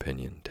incline in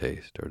opinion,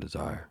 taste, or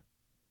desire.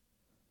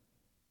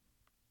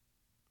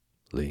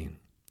 Lean,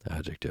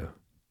 adjective,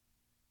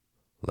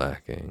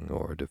 lacking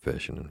or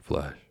deficient in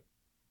flesh,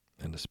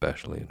 and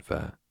especially in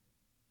fat,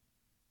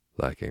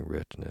 lacking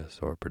richness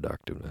or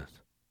productiveness,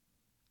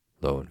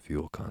 low in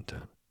fuel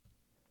content.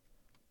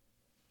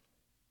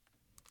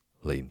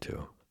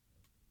 Lean-to,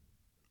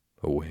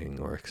 a wing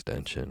or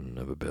extension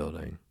of a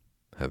building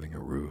having a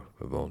roof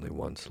of only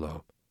one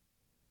slope,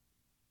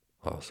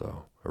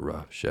 also a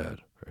rough shed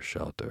or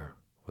shelter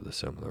with a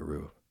similar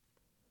roof.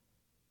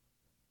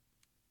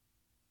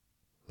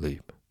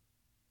 Leap,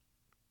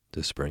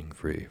 to spring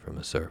free from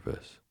a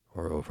surface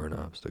or over an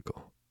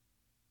obstacle.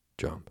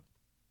 Jump.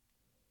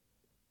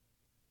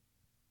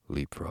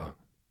 Leapfrog,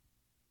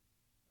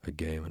 a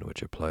game in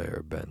which a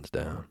player bends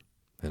down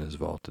and is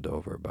vaulted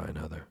over by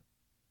another.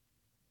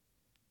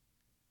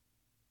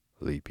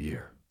 Leap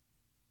year,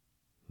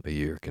 a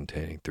year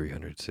containing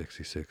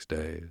 366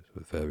 days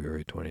with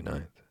February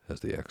 29th as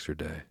the extra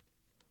day.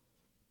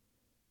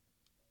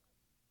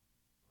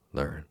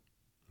 Learn,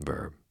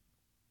 verb,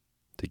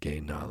 to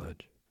gain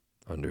knowledge,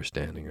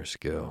 understanding, or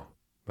skill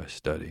by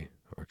study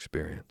or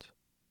experience.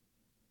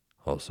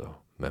 Also,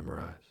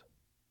 memorize,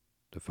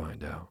 to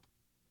find out.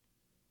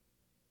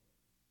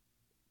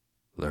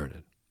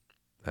 Learned,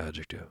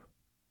 adjective,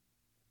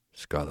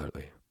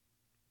 scholarly,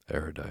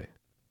 erudite.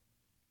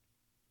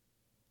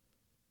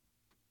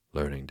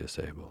 Learning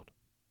disabled,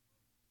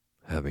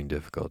 having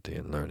difficulty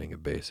in learning a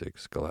basic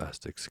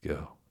scholastic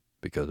skill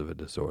because of a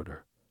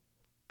disorder,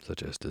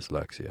 such as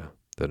dyslexia,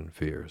 that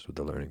interferes with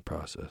the learning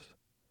process.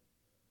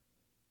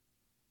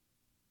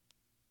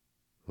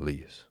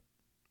 Lease,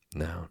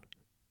 noun,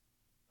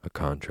 a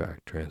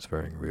contract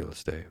transferring real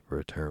estate for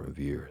a term of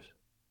years,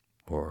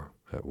 or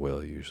at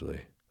will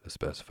usually a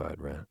specified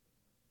rent.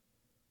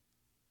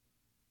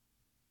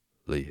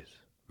 Lease,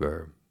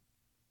 verb,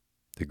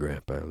 to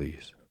grant by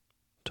lease,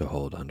 to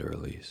hold under a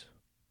lease,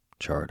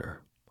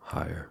 charter,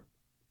 hire,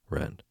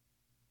 rent.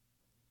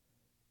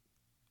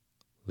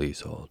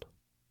 Leasehold,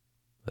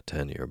 a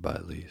tenure by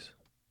lease,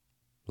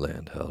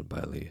 land held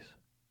by lease.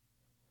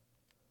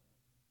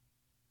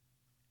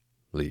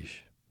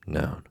 Leash,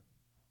 noun,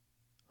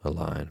 a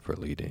line for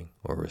leading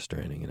or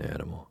restraining an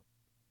animal.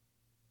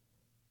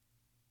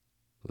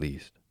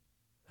 Least,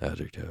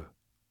 adjective,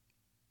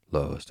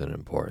 lowest in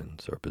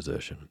importance or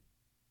position,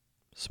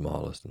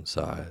 smallest in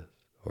size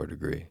or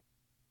degree,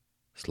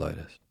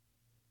 slightest.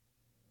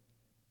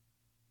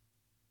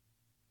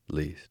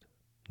 Least,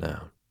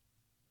 noun,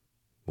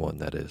 one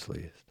that is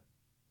least.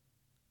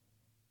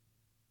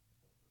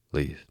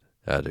 Least,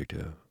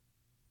 adjective,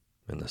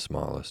 in the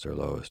smallest or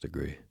lowest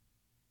degree.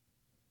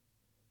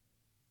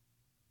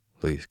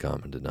 Least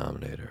common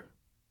denominator,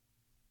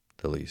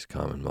 the least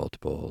common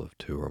multiple of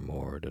 2 or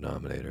more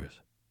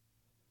denominators.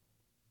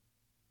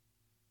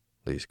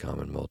 Least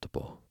common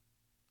multiple,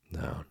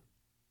 noun,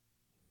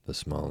 the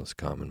smallest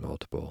common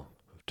multiple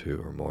of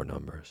 2 or more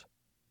numbers.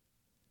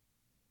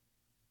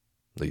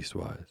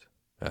 Leastwise,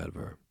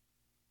 adverb,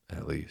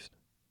 at least.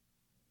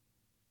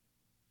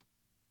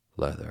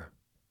 Leather,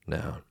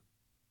 noun,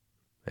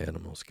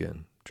 animal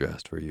skin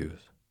dressed for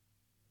use.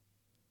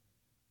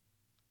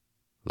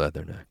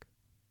 Leatherneck,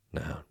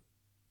 noun,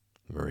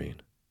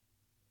 marine.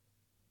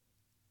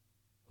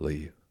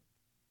 Leave,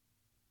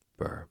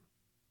 verb,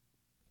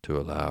 to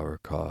allow or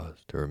cause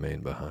to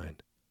remain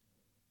behind,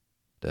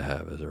 to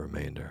have as a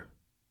remainder,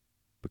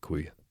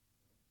 bequeath,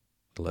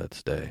 to let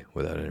stay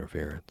without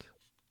interference,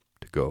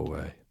 to go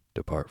away,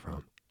 depart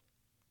from,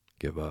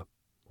 give up,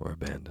 or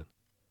abandon.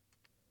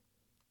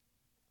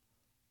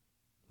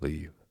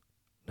 Leave,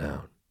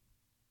 noun,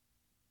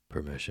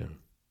 permission,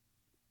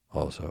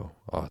 also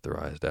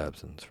authorized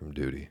absence from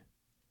duty,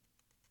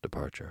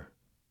 departure.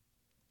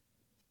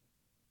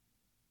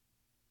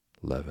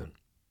 Leaven,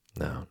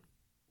 noun,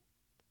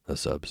 a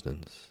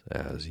substance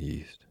as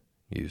yeast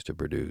used to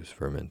produce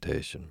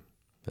fermentation,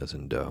 as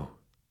in dough,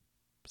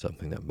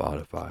 something that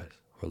modifies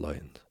or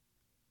lightens.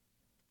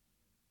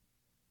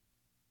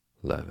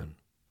 Leaven,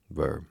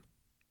 verb,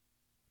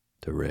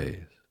 to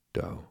raise,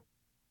 dough,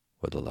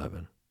 with a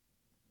leaven,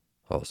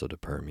 also to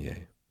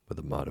permeate with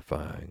a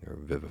modifying or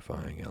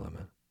vivifying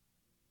element.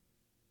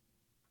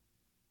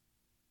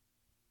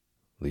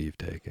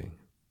 Leave-taking,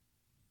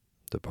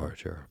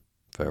 departure,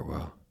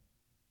 farewell.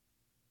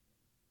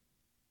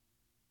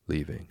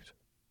 Leavings,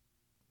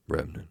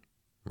 remnant,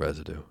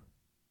 residue.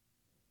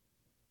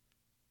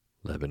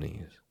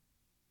 Lebanese,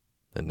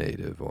 a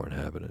native or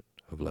inhabitant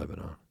of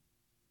Lebanon.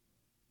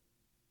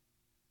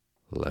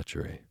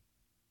 Lechery,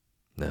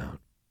 noun,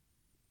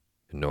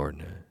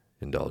 inordinate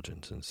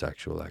indulgence in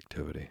sexual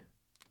activity.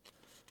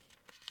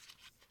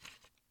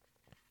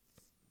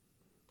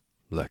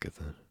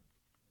 Lecithin,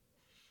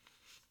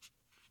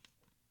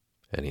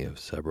 any of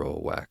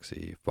several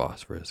waxy,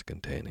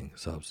 phosphorus-containing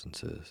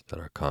substances that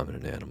are common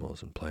in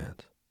animals and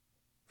plants,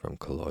 from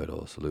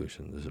colloidal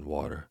solutions in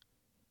water,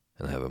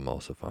 and have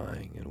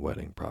emulsifying and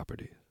wetting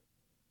properties.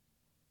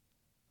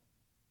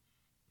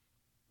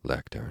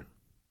 Lectern,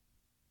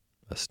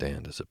 a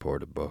stand to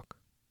support a book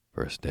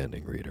for a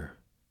standing reader.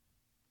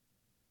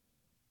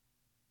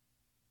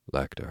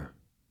 Lector,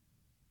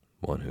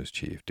 one whose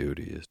chief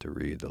duty is to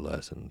read the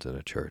lessons in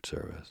a church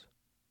service.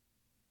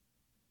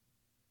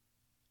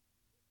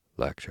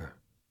 Lecture,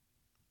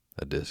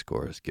 a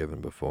discourse given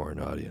before an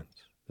audience,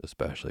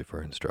 especially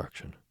for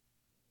instruction.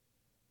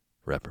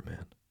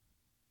 Reprimand.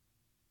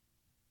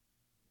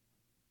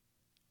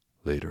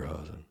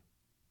 Lederhosen,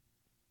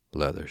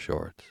 leather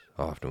shorts,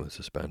 often with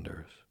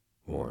suspenders,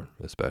 worn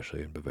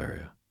especially in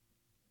Bavaria.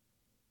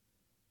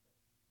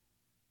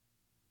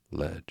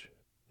 Ledge,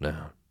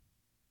 noun,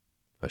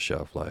 a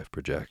shelf-life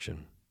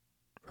projection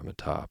from a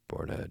top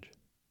or an edge.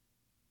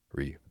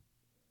 Reef.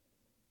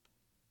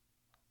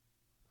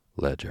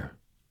 Ledger,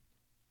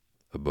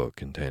 a book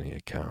containing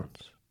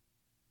accounts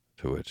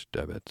to which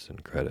debits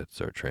and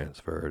credits are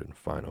transferred in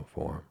final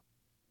form.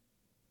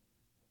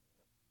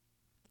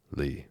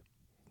 Lee,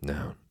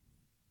 noun,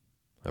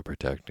 a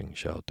protecting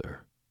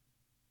shelter,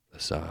 the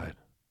side,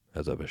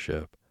 as of a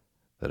ship,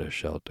 that is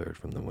sheltered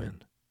from the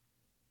wind.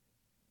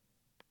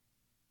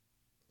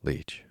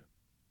 Leech,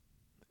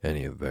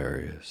 any of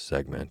various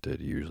segmented,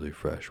 usually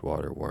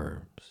freshwater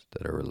worms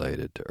that are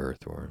related to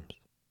earthworms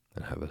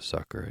and have a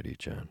sucker at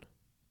each end.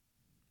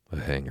 A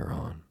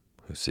hanger-on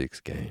who seeks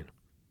gain.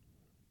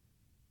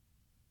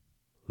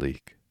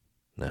 Leek,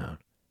 noun,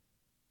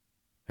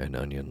 an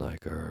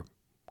onion-like herb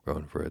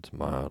grown for its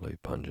mildly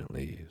pungent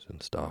leaves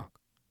and stalk.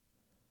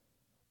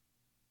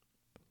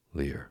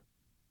 Leer,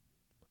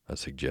 a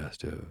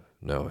suggestive,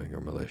 knowing,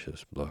 or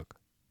malicious look.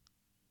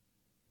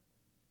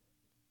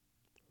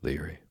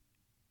 Leery,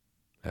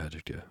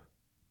 adjective,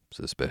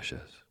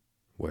 suspicious,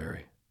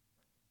 wary.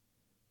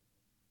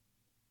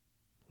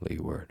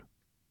 Leeward,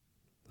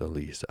 the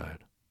lee side.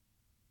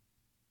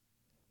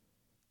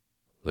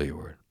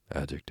 Leeward,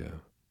 adjective,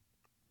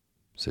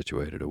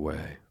 situated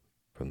away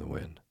from the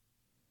wind.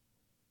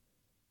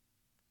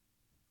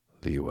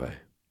 Leeway,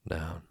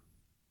 noun,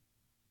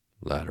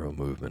 lateral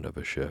movement of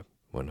a ship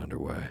when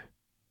underway,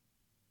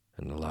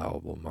 an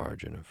allowable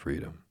margin of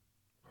freedom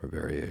or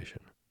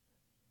variation.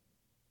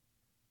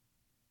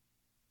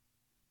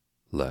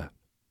 Left,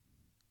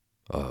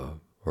 of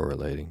or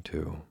relating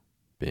to,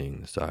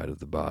 being the side of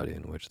the body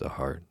in which the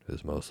heart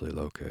is mostly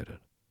located,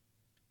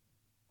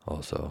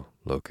 also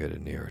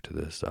located nearer to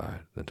this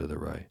side than to the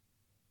right,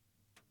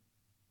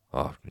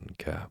 often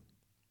cap,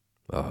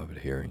 of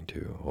adhering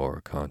to or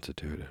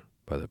constituted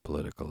by the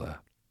political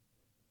left.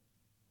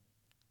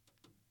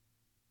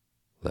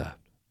 Left,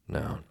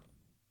 noun,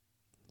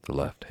 the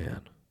left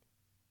hand,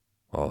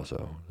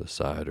 also the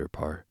side or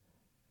part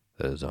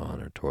that is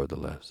on or toward the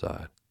left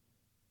side.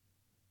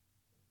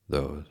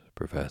 Those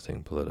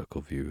professing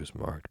political views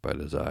marked by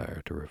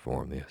desire to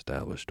reform the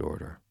established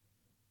order,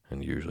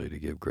 and usually to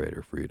give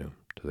greater freedom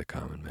to the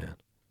common man.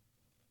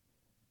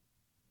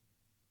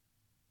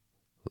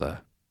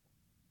 Left,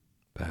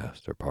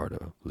 past or part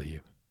of,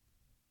 leave.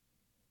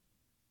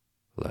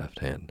 Left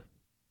hand,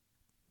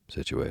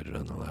 situated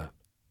on the left.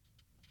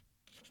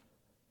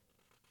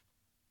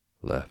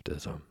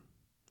 Leftism,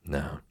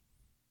 noun,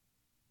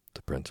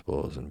 the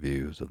principles and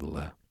views of the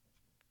left,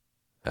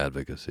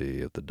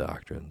 advocacy of the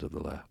doctrines of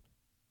the left.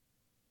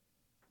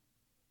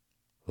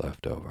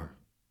 Leftover,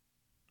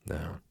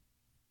 noun,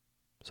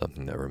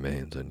 something that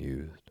remains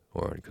unused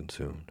or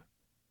unconsumed.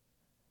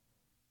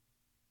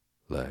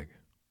 Leg,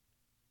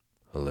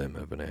 a limb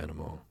of an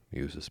animal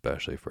used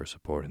especially for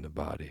supporting the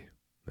body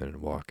and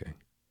in walking.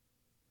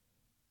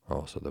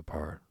 Also the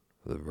part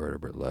of the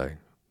vertebrate leg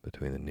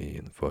between the knee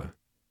and the foot,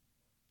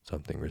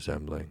 something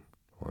resembling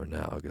or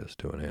analogous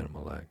to an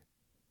animal leg.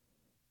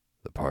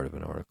 The part of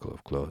an article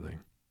of clothing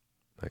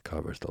that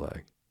covers the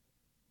leg,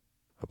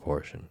 a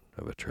portion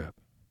of a trip.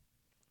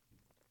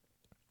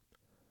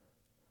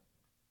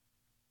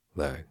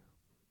 Leg,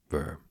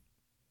 verb,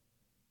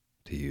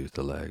 to use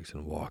the legs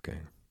in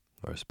walking,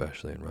 or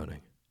especially in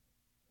running.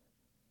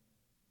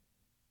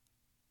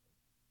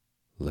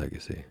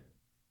 Legacy.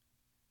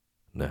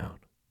 Noun.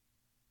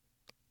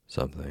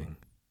 Something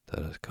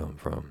that has come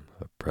from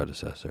a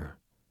predecessor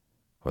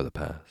or the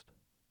past.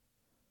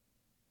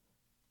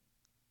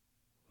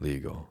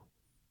 Legal.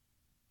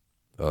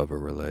 Of or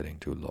relating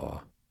to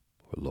law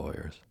or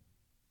lawyers.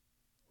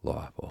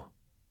 Lawful.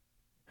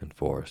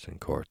 Enforced in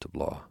courts of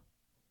law.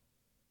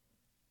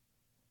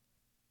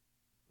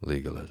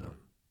 Legalism.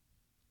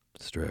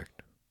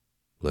 Strict,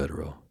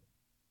 literal,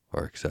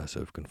 or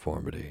excessive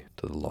conformity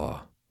to the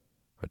law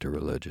or to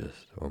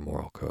religious or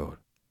moral code.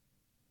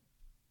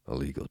 A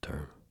legal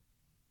term.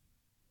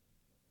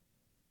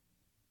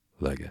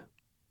 Legate.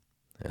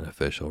 An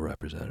official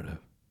representative.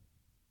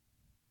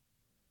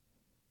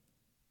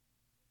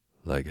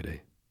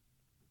 Legatee.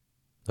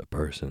 A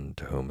person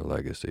to whom a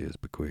legacy is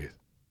bequeathed.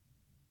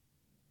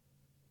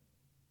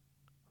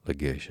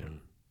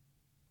 Legation.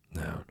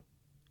 Noun.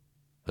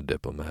 A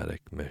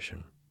diplomatic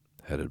mission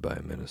headed by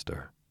a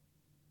minister.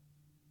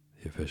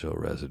 The official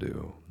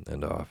residue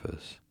and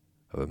office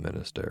of a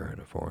minister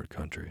in a foreign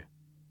country.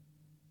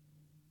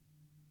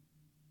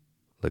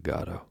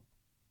 Legato.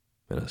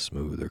 In a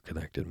smooth or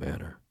connected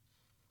manner.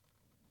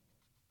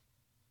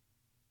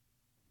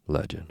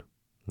 Legend.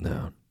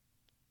 Noun.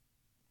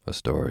 A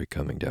story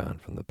coming down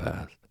from the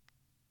past,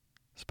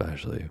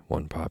 especially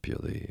one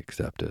popularly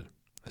accepted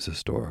as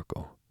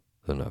historical,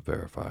 though not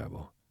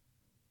verifiable.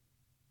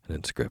 An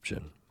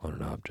inscription on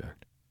an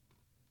object.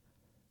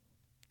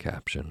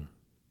 Caption.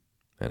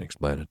 An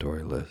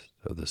explanatory list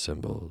of the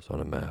symbols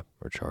on a map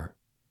or chart.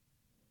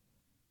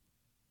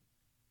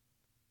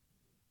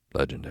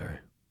 Legendary.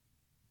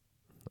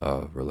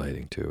 Of,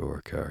 relating to,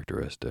 or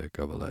characteristic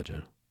of a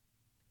legend.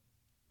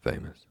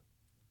 Famous.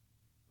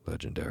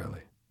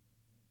 Legendarily.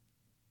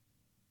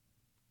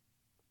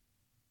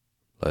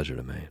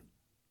 Legerdemain.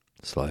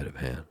 Sleight of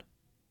hand.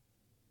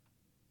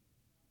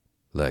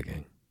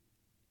 Legging.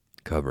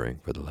 Covering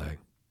for the leg.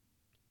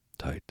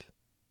 Tight.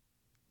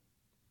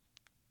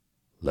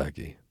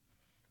 Leggy.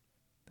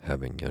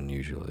 Having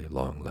unusually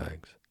long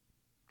legs.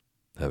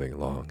 Having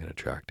long and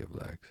attractive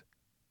legs.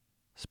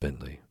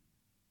 Spindly.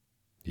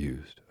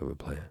 Used of a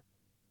plant.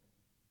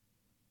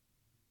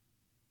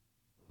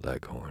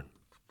 Leghorn.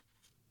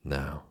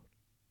 Now.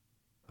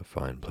 A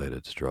fine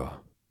plaited straw.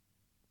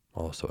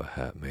 Also a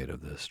hat made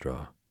of this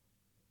straw.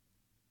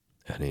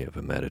 Any of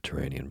a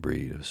Mediterranean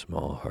breed of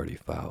small hardy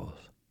fowls.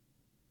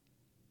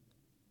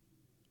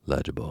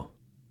 Legible.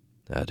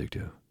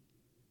 Adjective.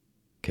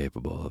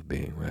 Capable of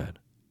being read.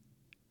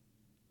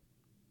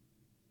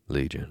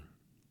 Legion.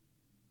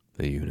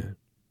 A unit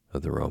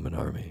of the Roman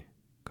army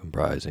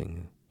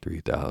comprising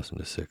 3,000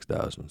 to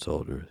 6,000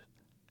 soldiers.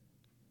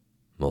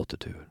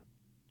 Multitude.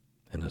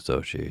 An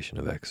association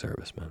of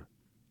ex-servicemen.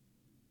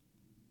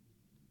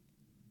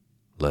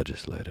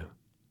 Legislative.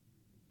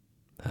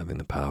 Having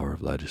the power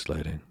of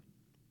legislating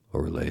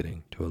or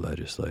relating to a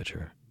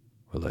legislature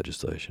or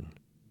legislation.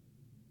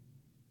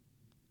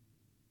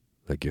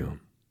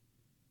 Legume.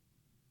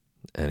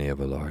 Any of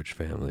a large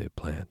family of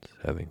plants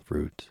having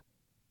fruits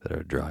that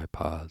are dry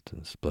pods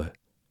and split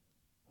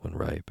when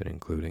ripe and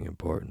including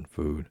important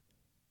food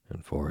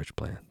and forage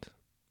plants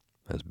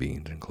as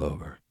beans and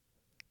clover.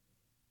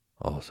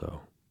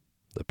 Also,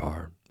 the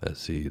part as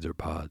seeds or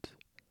pods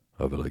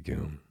of a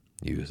legume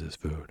used as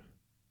food.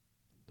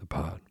 The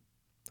pod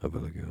of a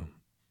legume.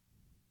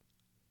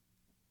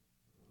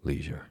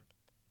 Leisure.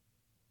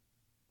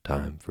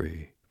 Time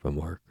free from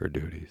work or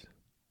duties.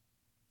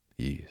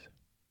 Ease.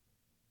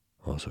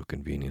 Also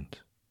convenience,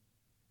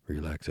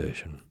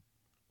 relaxation,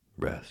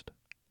 rest,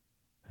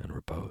 and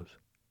repose.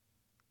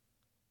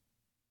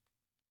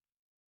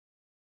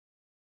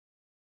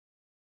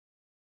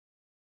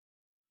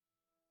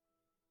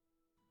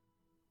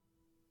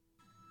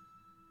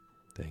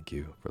 Thank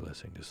you for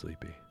listening to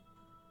Sleepy.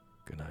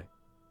 Good night.